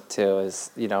 No. Too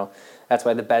is, that's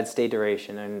why the bed stay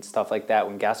duration and stuff like that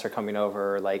when guests are coming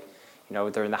over, or like,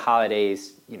 during the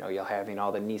holidays, you'll have,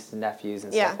 all the nieces and nephews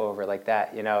and stuff over like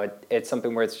that. It's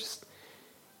something where it's just,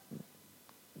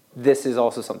 this is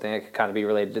also something that could kind of be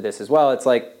related to this as well. It's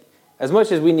like, as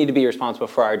much as we need to be responsible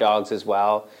for our dogs as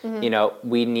well,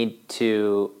 we need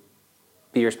to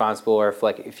be responsible, or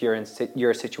if you're in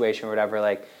your situation or whatever,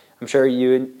 like, I'm sure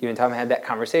you and Tom had that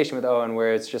conversation with Owen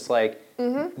where it's just like,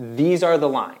 these are the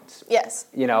lines. Yes.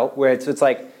 Where it's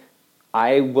like,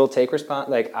 I will take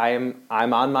like I'm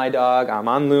on my dog, I'm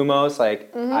on Lumos,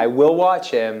 like I will watch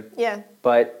him. Yeah.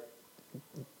 But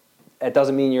it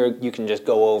doesn't mean you can just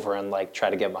go over and like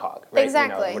try to give him a hug, right?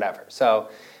 Exactly. Whatever. So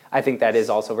I think that is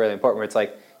also really important where it's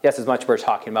like, yes, as much as we're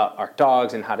talking about our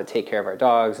dogs and how to take care of our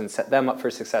dogs and set them up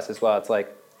for success as well, it's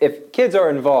like, if kids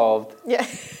are involved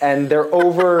and they're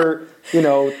over,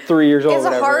 3 years old, it's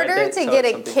harder to get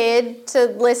a kid to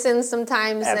listen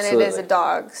sometimes than it is a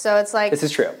dog. So it's like, this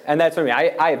is true, and that's what I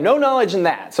mean. I have no knowledge in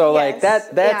that, so like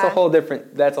that's a whole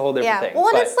different thing. Well,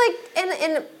 and it's like,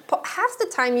 and half the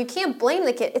time you can't blame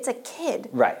the kid. It's a kid,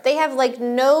 right? They have like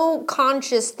no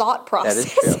conscious thought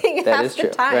processing half the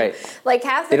time. Right. Like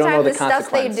half the time the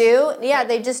stuff they do,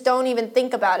 they just don't even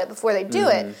think about it before they do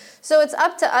it. So it's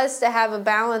up to us to have a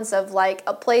balance of like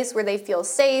a place where they feel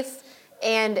safe,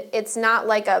 and it's not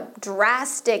like a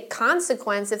drastic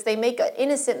consequence if they make an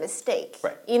innocent mistake.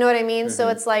 Right. You know what I mean? So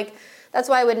it's like, that's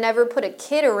why I would never put a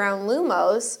kid around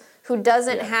Lumos who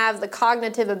doesn't have the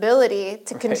cognitive ability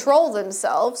to control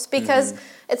themselves, because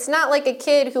it's not like a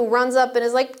kid who runs up and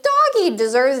is like, doggy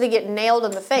deserves to get nailed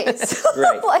in the face.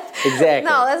 Right. Like, exactly.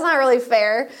 No, that's not really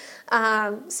fair.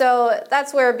 So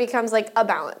that's where it becomes like a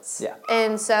balance. Yeah.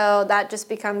 And so that just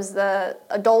becomes the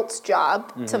adult's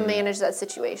job to manage that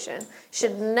situation. You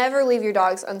should never leave your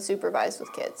dogs unsupervised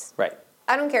with kids. Right.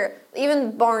 I don't care.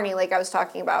 Even Barney, like I was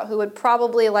talking about, who would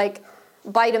probably like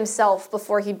bite himself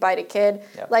before he'd bite a kid.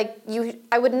 Yep. Like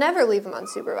I would never leave him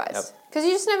unsupervised, because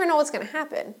you just never know what's going to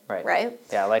happen. Right.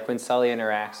 Yeah. Like when Sully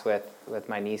interacts with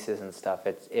my nieces and stuff,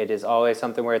 it is always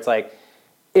something where it's like,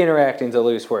 interacting's a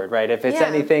loose word, right? If it's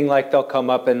anything, like they'll come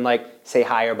up and like say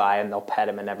hi or bye and they'll pet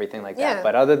him and everything like that.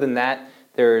 But other than that,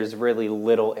 there's really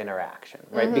little interaction,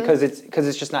 right? Because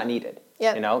it's just not needed.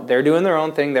 They're doing their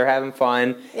own thing, they're having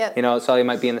fun. Sully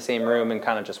might be in the same room and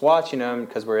kind of just watching them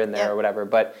because we're in there or whatever,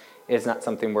 but it's not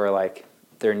something where like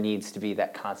there needs to be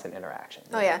that constant interaction.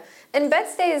 Oh yeah. And bed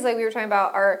stays, like we were talking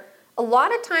about, are a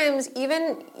lot of times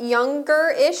even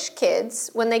younger-ish kids,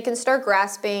 when they can start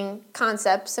grasping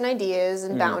concepts and ideas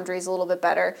and boundaries a little bit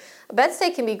better, a bed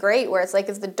stay can be great, where it's like,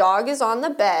 if the dog is on the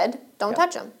bed, don't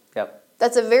touch him. Yep.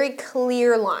 That's a very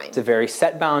clear line. It's a very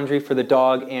set boundary for the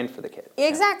dog and for the kid.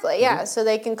 Exactly, yeah. So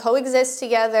they can coexist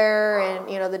together,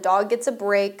 and the dog gets a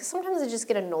break. Sometimes they just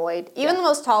get annoyed. Even the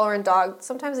most tolerant dog,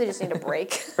 sometimes they just need a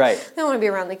break. Right. They don't want to be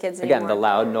around the kids anymore. Again, the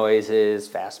loud noises,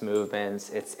 fast movements,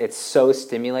 it's so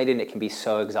stimulating, it can be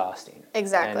so exhausting.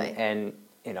 Exactly. And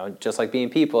just like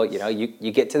being people,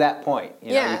 you get to that point.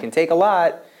 You can take a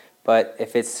lot, but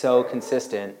if it's so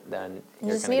consistent, then you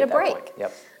just need a break. Point.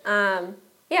 Yep.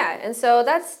 Yeah, and so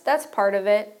that's part of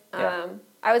it.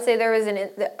 I would say there was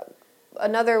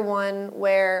another one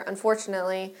where,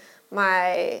 unfortunately,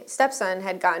 my stepson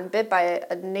had gotten bit by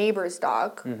a neighbor's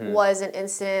dog. Was an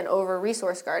incident over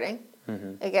resource guarding.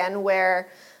 Again, where,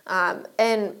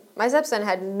 and my stepson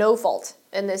had no fault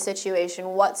in this situation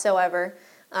whatsoever,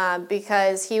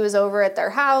 because he was over at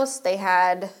their house. They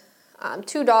had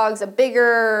 2 dogs, a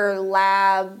bigger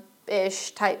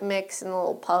lab-ish type mix and a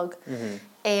little pug.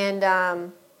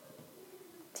 And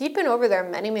he'd been over there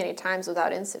many, many times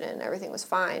without incident, and everything was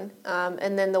fine.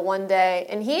 And then the one day,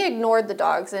 and he ignored the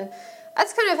dogs, and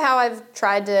that's kind of how I've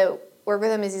tried to work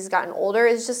with him as he's gotten older,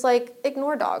 is just like,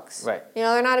 ignore dogs. Right.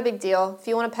 They're not a big deal. If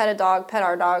you want to pet a dog, pet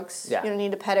our dogs. Yeah. You don't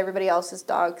need to pet everybody else's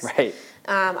dogs. Right.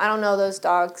 I don't know those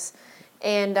dogs.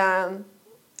 And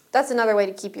that's another way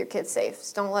to keep your kids safe.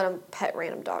 Just don't let them pet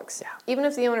random dogs. Yeah. Even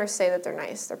if the owners say that they're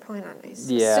nice, they're probably not nice.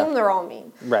 Yeah. Assume they're all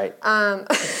mean. Right.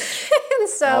 And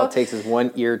so all it takes is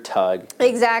one ear tug.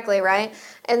 Exactly, right?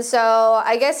 And so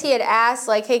I guess he had asked,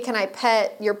 like, hey, can I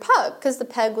pet your pug? Because the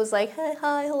pug was like, hey,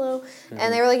 hi, hello.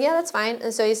 And they were like, yeah, that's fine.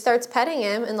 And so he starts petting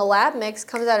him, and the lab mix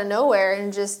comes out of nowhere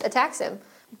and just attacks him.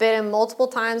 Bit him multiple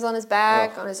times on his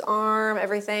back, on his arm,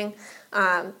 everything.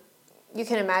 you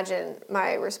can imagine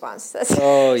my response to this.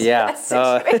 Oh yeah. That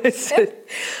situation.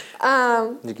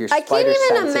 Your I can't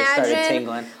even started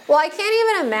tingling. Well, I can't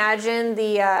even imagine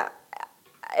the.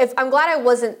 If I'm glad I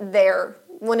wasn't there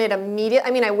when it immediately.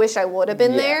 I mean, I wish I would have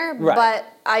been there, right. but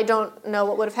I don't know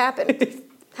what would have happened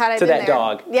had I to been that there.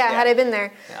 dog. Yeah, had I been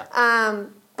there. Yeah.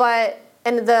 But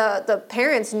and the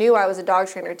parents knew I was a dog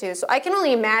trainer too, so I can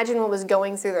only imagine what was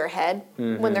going through their head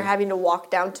when they're having to walk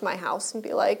down to my house and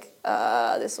be like,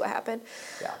 "This is what happened."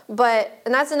 Yeah.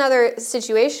 And that's another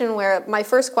situation where my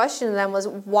first question to them was,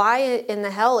 "Why in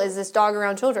the hell is this dog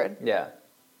around children?" Yeah.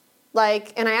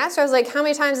 Like, and I asked her, I was like, "How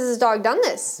many times has this dog done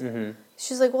this?"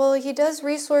 She's like, "Well, he does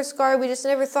resource guard. We just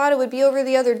never thought it would be over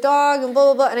the other dog and blah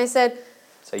blah blah." And I said,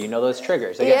 so you know those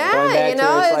triggers. Again, going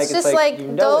back to it's just like you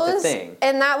know those, it's a thing.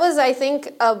 And that was, I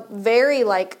think, a very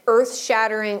like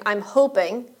earth-shattering, I'm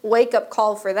hoping, wake-up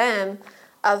call for them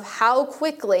of how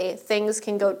quickly things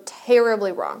can go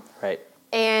terribly wrong. Right.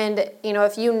 And, you know,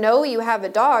 if you know you have a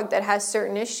dog that has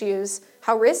certain issues,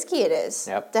 how risky it is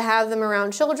to have them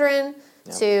around children,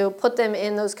 to put them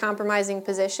in those compromising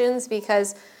positions,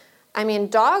 because, I mean,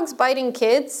 dogs biting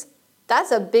kids,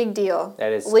 that's a big deal.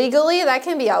 That is. Legally, that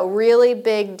can be a really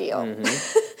big deal.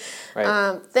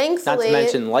 Right. Thankfully. Not to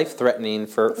mention life-threatening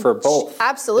for both.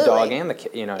 Absolutely. The dog and the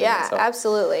kid, you know what I mean? So.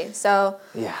 Absolutely. So,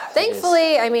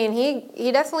 thankfully, I mean,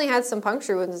 he definitely had some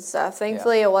puncture wounds and stuff.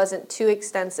 Thankfully, it wasn't too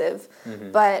extensive.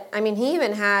 But, I mean, he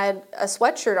even had a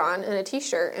sweatshirt on and a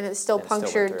T-shirt, and it still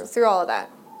punctured through all of that.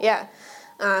 Yeah.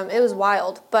 It was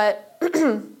wild. But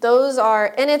those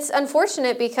are, and it's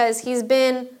unfortunate because he's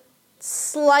been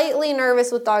slightly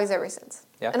nervous with dogs ever since.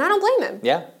 Yeah. And I don't blame him.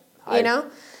 Yeah. You know?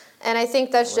 And I think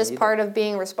that's just part of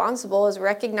being responsible, is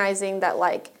recognizing that,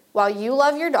 like, while you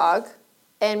love your dog,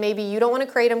 and maybe you don't want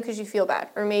to crate them because you feel bad,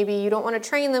 or maybe you don't want to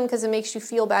train them because it makes you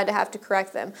feel bad to have to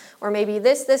correct them, or maybe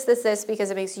this because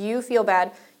it makes you feel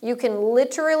bad, you can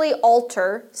literally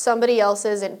alter somebody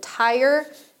else's entire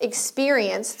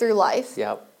experience through life.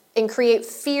 Yep. And create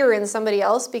fear in somebody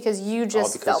else because you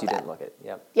just felt bad. Because you didn't look it.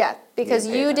 Yep. Yeah, because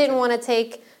you didn't want to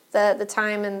take the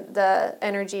time and the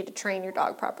energy to train your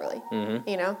dog properly.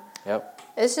 You know? Yep.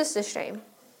 It's just a shame.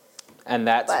 And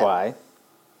that's why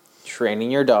training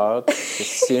your dog as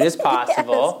soon as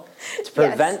possible to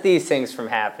prevent these things from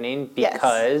happening,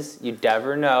 because you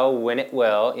never know when it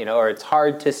will, you know, or it's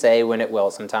hard to say when it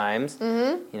will sometimes,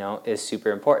 you know, is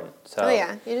super important. So.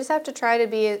 You just have to try to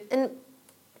be, and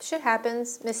shit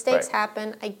happens, mistakes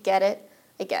happen, I get it.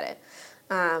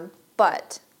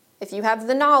 But if you have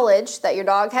the knowledge that your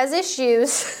dog has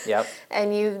issues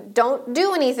and you don't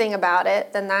do anything about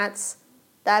it, then that's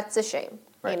a shame.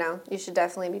 Right. You know, you should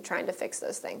definitely be trying to fix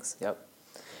those things. Yep.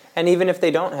 And even if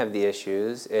they don't have the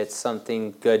issues, it's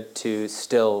something good to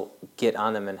still get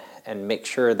on them and make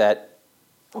sure that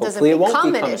hopefully it won't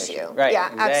become an issue. Right.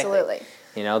 Yeah, exactly. Absolutely.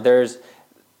 You know, there's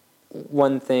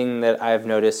one thing that I've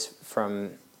noticed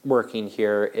from working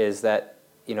here is that,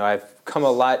 you know, I've become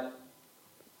a lot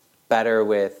better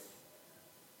with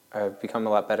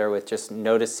just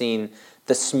noticing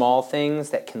the small things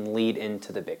that can lead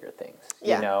into the bigger things.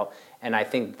 You know, and I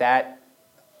think that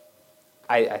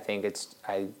I have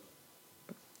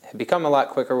become a lot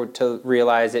quicker to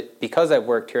realize it because I've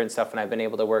worked here and stuff, and I've been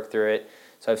able to work through it.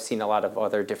 So I've seen a lot of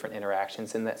other different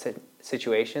interactions in that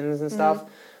situations and stuff.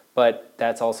 But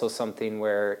that's also something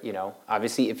where, you know,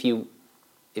 obviously if you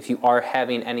are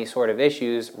having any sort of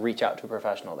issues, reach out to a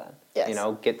professional then. Yes. You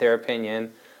know, get their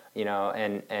opinion, you know,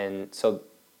 and so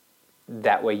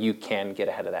that way you can get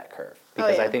ahead of that curve.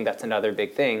 Because I think that's another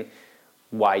big thing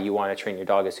why you want to train your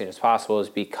dog as soon as possible, is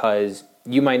because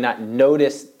you might not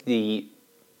notice the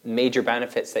major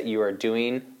benefits that you are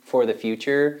doing for the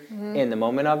future in the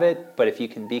moment of it, but if you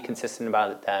can be consistent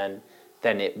about it,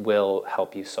 then it will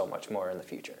help you so much more in the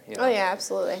future. You know? Oh yeah,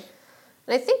 absolutely.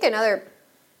 And I think another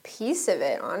piece of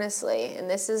it, honestly, and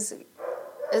this is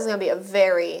going to be a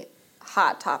very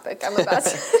hot topic I'm about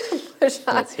to push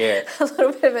on. Let's hear it. A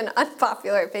little bit of an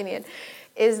unpopular opinion,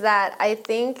 is that I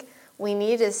think we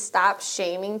need to stop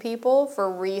shaming people for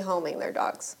rehoming their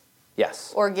dogs.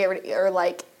 Yes. Or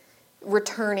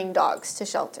returning dogs to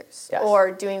shelters,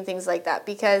 or doing things like that.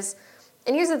 Because,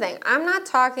 and here's the thing, I'm not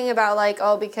talking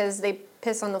about because they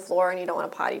piss on the floor and you don't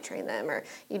want to potty train them, or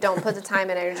you don't put the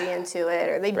time and energy into it,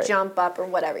 or they jump up or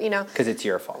whatever, you know. Because it's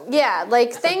your fault. Yeah,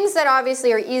 like things that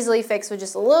obviously are easily fixed with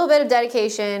just a little bit of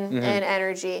dedication and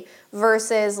energy,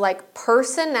 versus like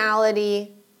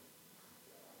personality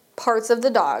parts of the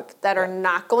dog that are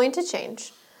not going to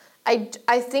change.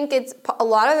 I think it's a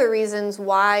lot of the reasons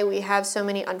why we have so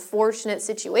many unfortunate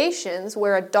situations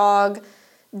where a dog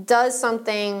does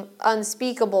something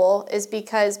unspeakable is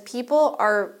because people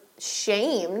are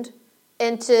shamed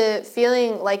into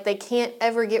feeling like they can't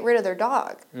ever get rid of their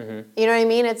dog. You know what I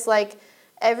mean? It's like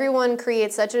everyone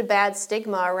creates such a bad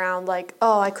stigma around like,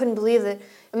 oh, I couldn't believe that.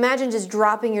 Imagine just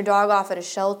dropping your dog off at a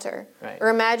shelter. Right. Or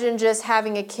imagine just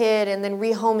having a kid and then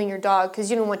rehoming your dog because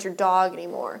you don't want your dog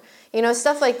anymore. You know,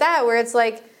 stuff like that where it's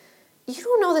like, you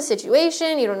don't know the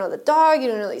situation, you don't know the dog, you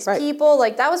don't know these people.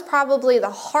 Like, that was probably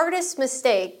the hardest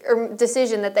mistake or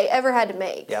decision that they ever had to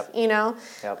make, you know?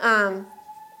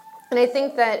 And I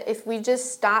think that if we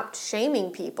just stopped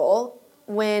shaming people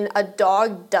when a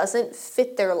dog doesn't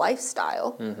fit their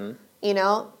lifestyle, you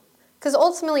know? Because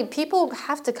ultimately, people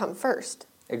have to come first.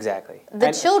 Exactly.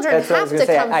 The children have to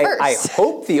come first. I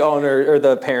hope the owner or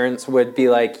the parents would be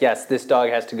like, yes, this dog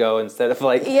has to go instead of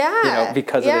like, you know,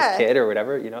 because of this kid or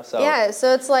whatever, you know, so. Yeah,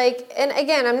 so it's like, and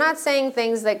again, I'm not saying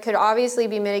things that could obviously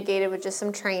be mitigated with just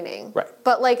some training. Right.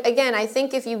 But like, again, I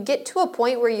think if you get to a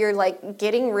point where you're like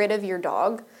getting rid of your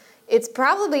dog, it's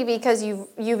probably because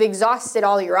you've exhausted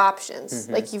all your options.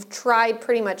 Like you've tried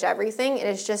pretty much everything and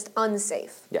it's just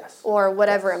unsafe. Yes. Or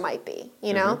whatever it might be,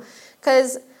 you know?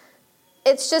 Because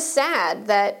it's just sad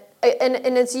that,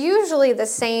 and it's usually the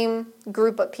same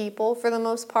group of people for the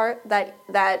most part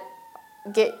that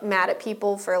get mad at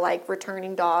people for like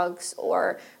returning dogs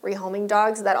or rehoming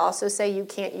dogs that also say you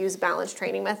can't use balanced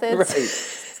training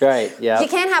methods. Right, yeah. You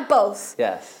can't have both.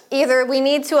 Yes. Either we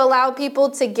need to allow people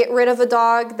to get rid of a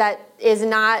dog that is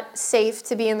not safe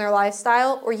to be in their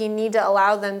lifestyle, or you need to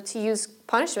allow them to use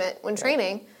punishment when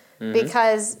training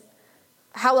because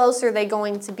how else are they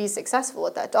going to be successful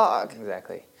with that dog?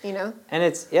 Exactly. You know? And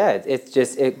it's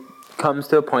just, it comes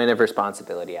to a point of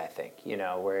responsibility, I think, you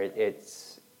know, where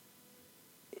it's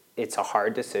a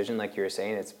hard decision, like you were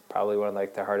saying. It's probably one of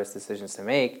like the hardest decisions to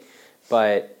make,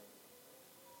 but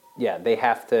yeah, they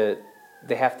have to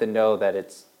know that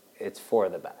it's for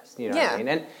the best, you know what I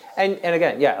mean? And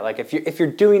again, yeah, like if you're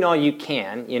doing all you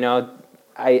can, you know,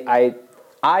 I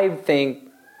think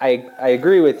I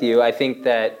agree with you. I think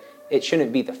that it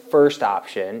shouldn't be the first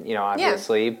option, you know,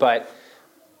 obviously, but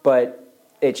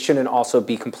it shouldn't also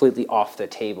be completely off the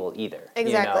table either.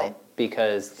 Exactly. You know?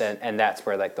 Because then, and that's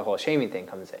where like the whole shaming thing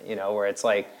comes in, you know, where it's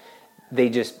like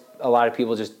a lot of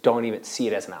people just don't even see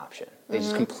it as an option. They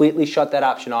just completely shut that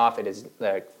option off. It is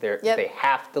like they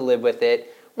have to live with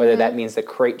it, whether that means the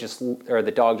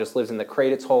the dog just lives in the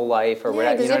crate its whole life or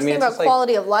whatever. Yeah, because you have to think about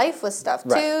quality of life with stuff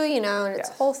too, you know, and it's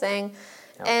a whole thing.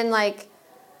 Yep. And like,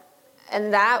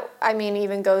 and that, I mean,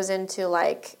 even goes into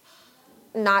like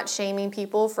not shaming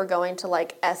people for going to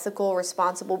like ethical,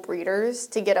 responsible breeders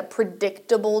to get a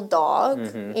predictable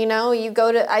dog. You know,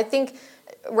 I think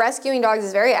rescuing dogs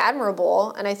is very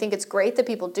admirable, and I think it's great that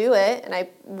people do it, and I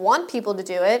want people to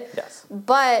do it. Yes.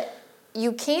 But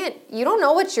you don't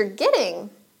know what you're getting.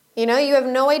 You know, you have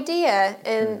no idea,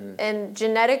 and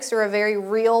genetics are a very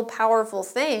real, powerful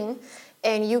thing.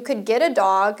 And you could get a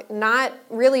dog, not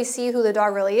really see who the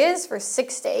dog really is for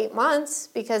 6 to 8 months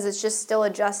because it's just still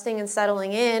adjusting and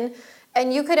settling in.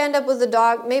 And you could end up with a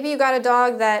dog, maybe you got a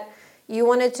dog that you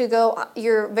wanted to go,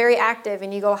 you're very active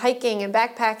and you go hiking and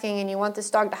backpacking and you want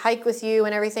this dog to hike with you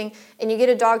and everything, and you get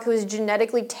a dog who is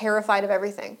genetically terrified of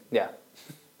everything. Yeah.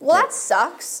 Well, that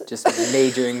sucks. Just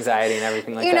major anxiety and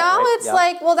everything like that. You know, right? it's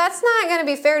like, well, that's not going to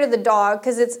be fair to the dog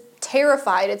because it's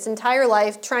terrified its entire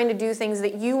life trying to do things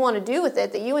that you want to do with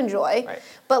it, that you enjoy. Right.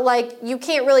 But, like, you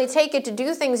can't really take it to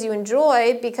do things you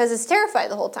enjoy because it's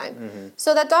terrified the whole time.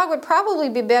 So that dog would probably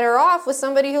be better off with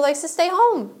somebody who likes to stay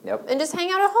home and just hang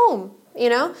out at home, you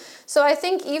know? So I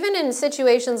think even in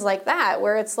situations like that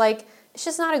where it's like, it's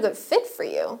just not a good fit for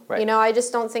you. Right. You know, I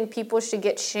just don't think people should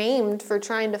get shamed for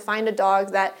trying to find a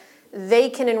dog that they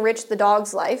can enrich the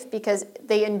dog's life because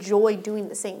they enjoy doing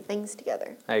the same things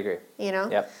together. I agree. You know?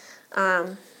 Yep.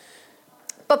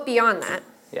 But beyond that,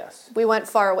 we went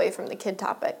far away from the kid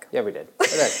topic. Yeah, we did. But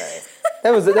that's all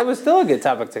right. That was still a good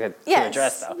topic to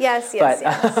address, though. Yes.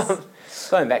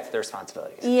 Going back to the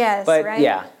responsibilities. Yes, but, right?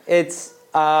 yeah, it's...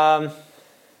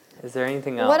 is there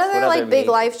anything else? What other big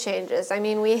life changes? I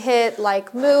mean, we hit,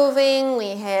 like, moving,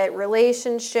 we hit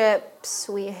relationships,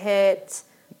 we hit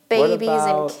babies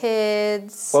and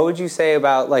kids. What would you say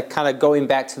about, like, kind of going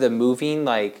back to the moving,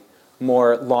 like,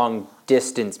 more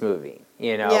long-distance moving,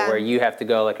 you know, where you have to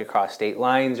go, like, across state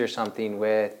lines or something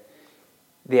with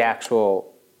the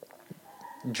actual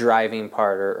driving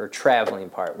part or traveling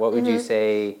part? What would you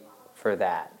say for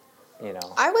that, you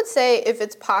know? I would say if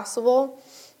it's possible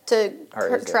to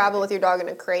travel with your dog in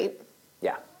a crate.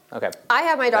 Yeah, okay. I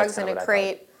have my dogs in a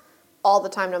crate all the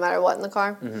time, no matter what in the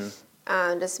car,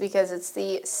 just because it's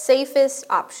the safest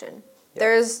option.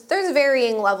 Yep. There's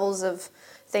varying levels of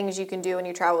things you can do when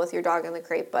you travel with your dog in the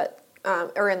crate, but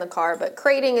or in the car, but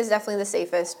crating is definitely the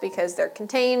safest because they're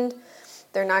contained.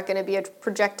 They're not going to be a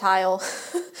projectile.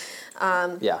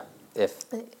 If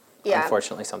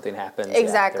unfortunately something happens.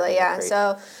 Exactly,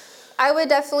 So I would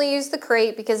definitely use the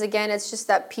crate because, again, it's just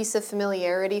that piece of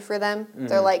familiarity for them. Mm-hmm.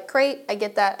 They're like, crate, I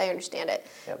get that, I understand it.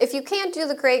 Yep. If you can't do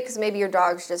the crate because maybe your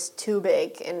dog's just too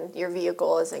big and your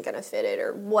vehicle isn't going to fit it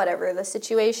or whatever the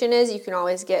situation is, you can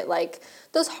always get, like,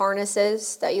 those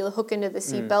harnesses that you hook into the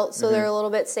seatbelt so they're a little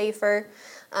bit safer.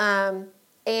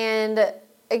 And,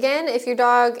 again, if your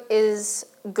dog is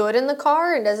good in the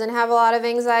car and doesn't have a lot of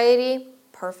anxiety,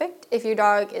 perfect. If your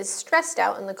dog is stressed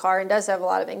out in the car and does have a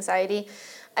lot of anxiety,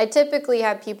 I typically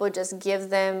have people just give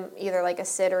them either like a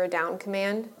sit or a down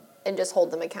command and just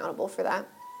hold them accountable for that.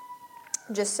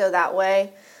 Just so that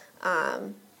way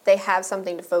they have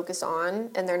something to focus on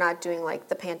and they're not doing like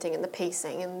the panting and the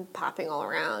pacing and popping all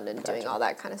around and doing all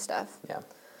that kind of stuff. Yeah,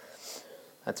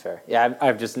 that's fair. Yeah,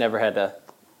 I've just never had to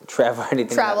travel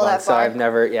anything that long, far. So I've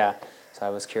never, so I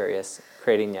was curious.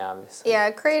 Crating, obviously.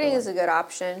 Yeah, crating is a good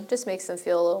option. Just makes them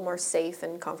feel a little more safe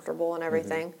and comfortable and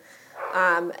everything.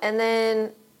 And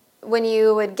then when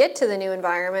you would get to the new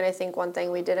environment, I think one thing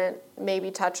we didn't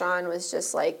maybe touch on was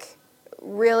just like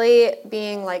really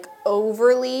being like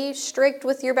overly strict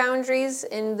with your boundaries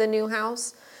in the new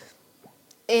house.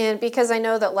 And because I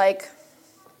know that like,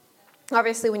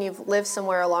 obviously when you've lived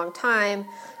somewhere a long time,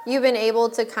 you've been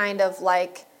able to kind of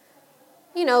like,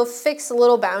 you know, fix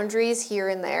little boundaries here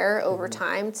and there over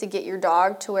time to get your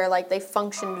dog to where, like, they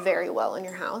function very well in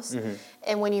your house.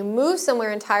 And when you move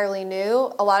somewhere entirely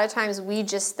new, a lot of times we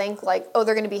just think, like, oh,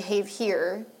 they're going to behave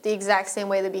here the exact same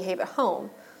way they behave at home.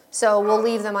 So we'll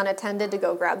leave them unattended to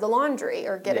go grab the laundry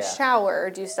or get a shower or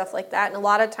do stuff like that. And a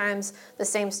lot of times the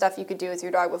same stuff you could do with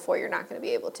your dog before you're not going to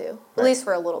be able to, at least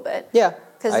for a little bit. Yeah.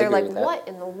 Because they're like, what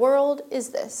in the world is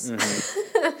this?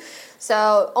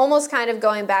 So almost kind of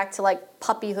going back to like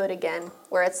puppyhood again,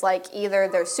 where it's like either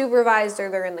they're supervised or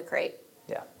they're in the crate.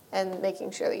 Yeah. And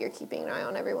making sure that you're keeping an eye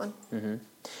on everyone. And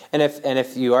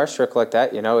if you are strict like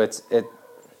that, you know, it's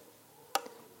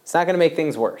not going to make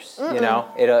things worse. You know,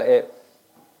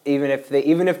 even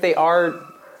if they are,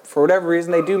 for whatever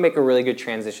reason, they do make a really good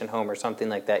transition home or something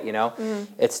like that. You know,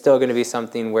 it's still going to be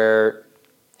something where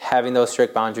having those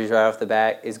strict boundaries right off the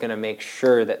bat is going to make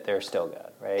sure that they're still good,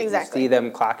 right? Exactly. You see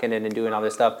them clocking in and doing all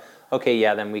this stuff. Okay,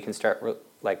 then we can start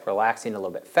relaxing a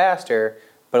little bit faster,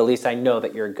 but at least I know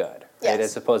that you're good, right? Yes.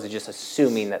 As opposed to just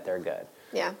assuming that they're good.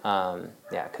 Yeah.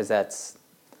 Because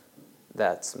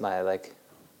that's my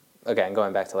again,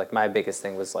 going back to my biggest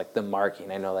thing was the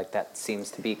marking. I know that seems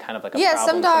to be kind of a problem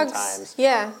some dogs,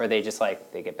 sometimes. Where they just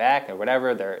they get back or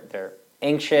whatever, they're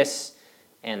anxious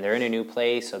and they're in a new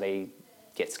place, so they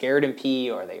get scared and pee,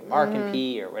 or they mark and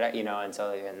pee, or whatever,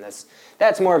 and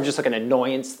that's more of just an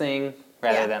annoyance thing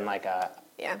rather than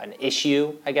an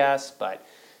issue, I guess, but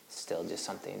still just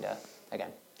something to,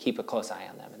 again, keep a close eye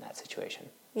on them in that situation.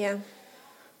 Yeah.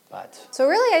 But so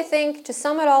really, I think, to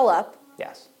sum it all up,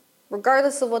 yes,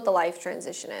 regardless of what the life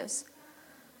transition is,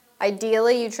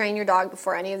 ideally you train your dog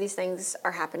before any of these things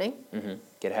are happening.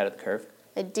 Get ahead of the curve.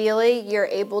 Ideally, you're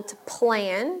able to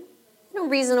plan a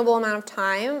reasonable amount of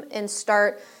time and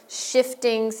start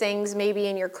shifting things maybe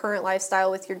in your current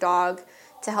lifestyle with your dog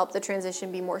to help the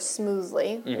transition be more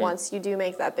smoothly once you do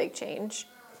make that big change.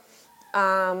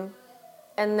 And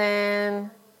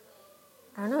then,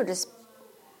 I don't know, just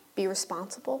be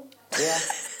responsible. Yeah.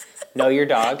 Know your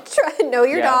dog. Know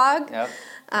your dog. Yep.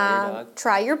 Know your dog.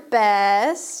 Try your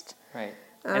best. Right.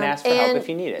 And ask for help if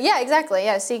you need it. Yeah, exactly.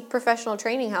 Yeah, seek professional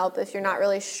training help if you're not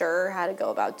really sure how to go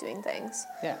about doing things.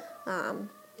 Yeah.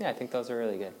 I think those are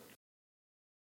really good.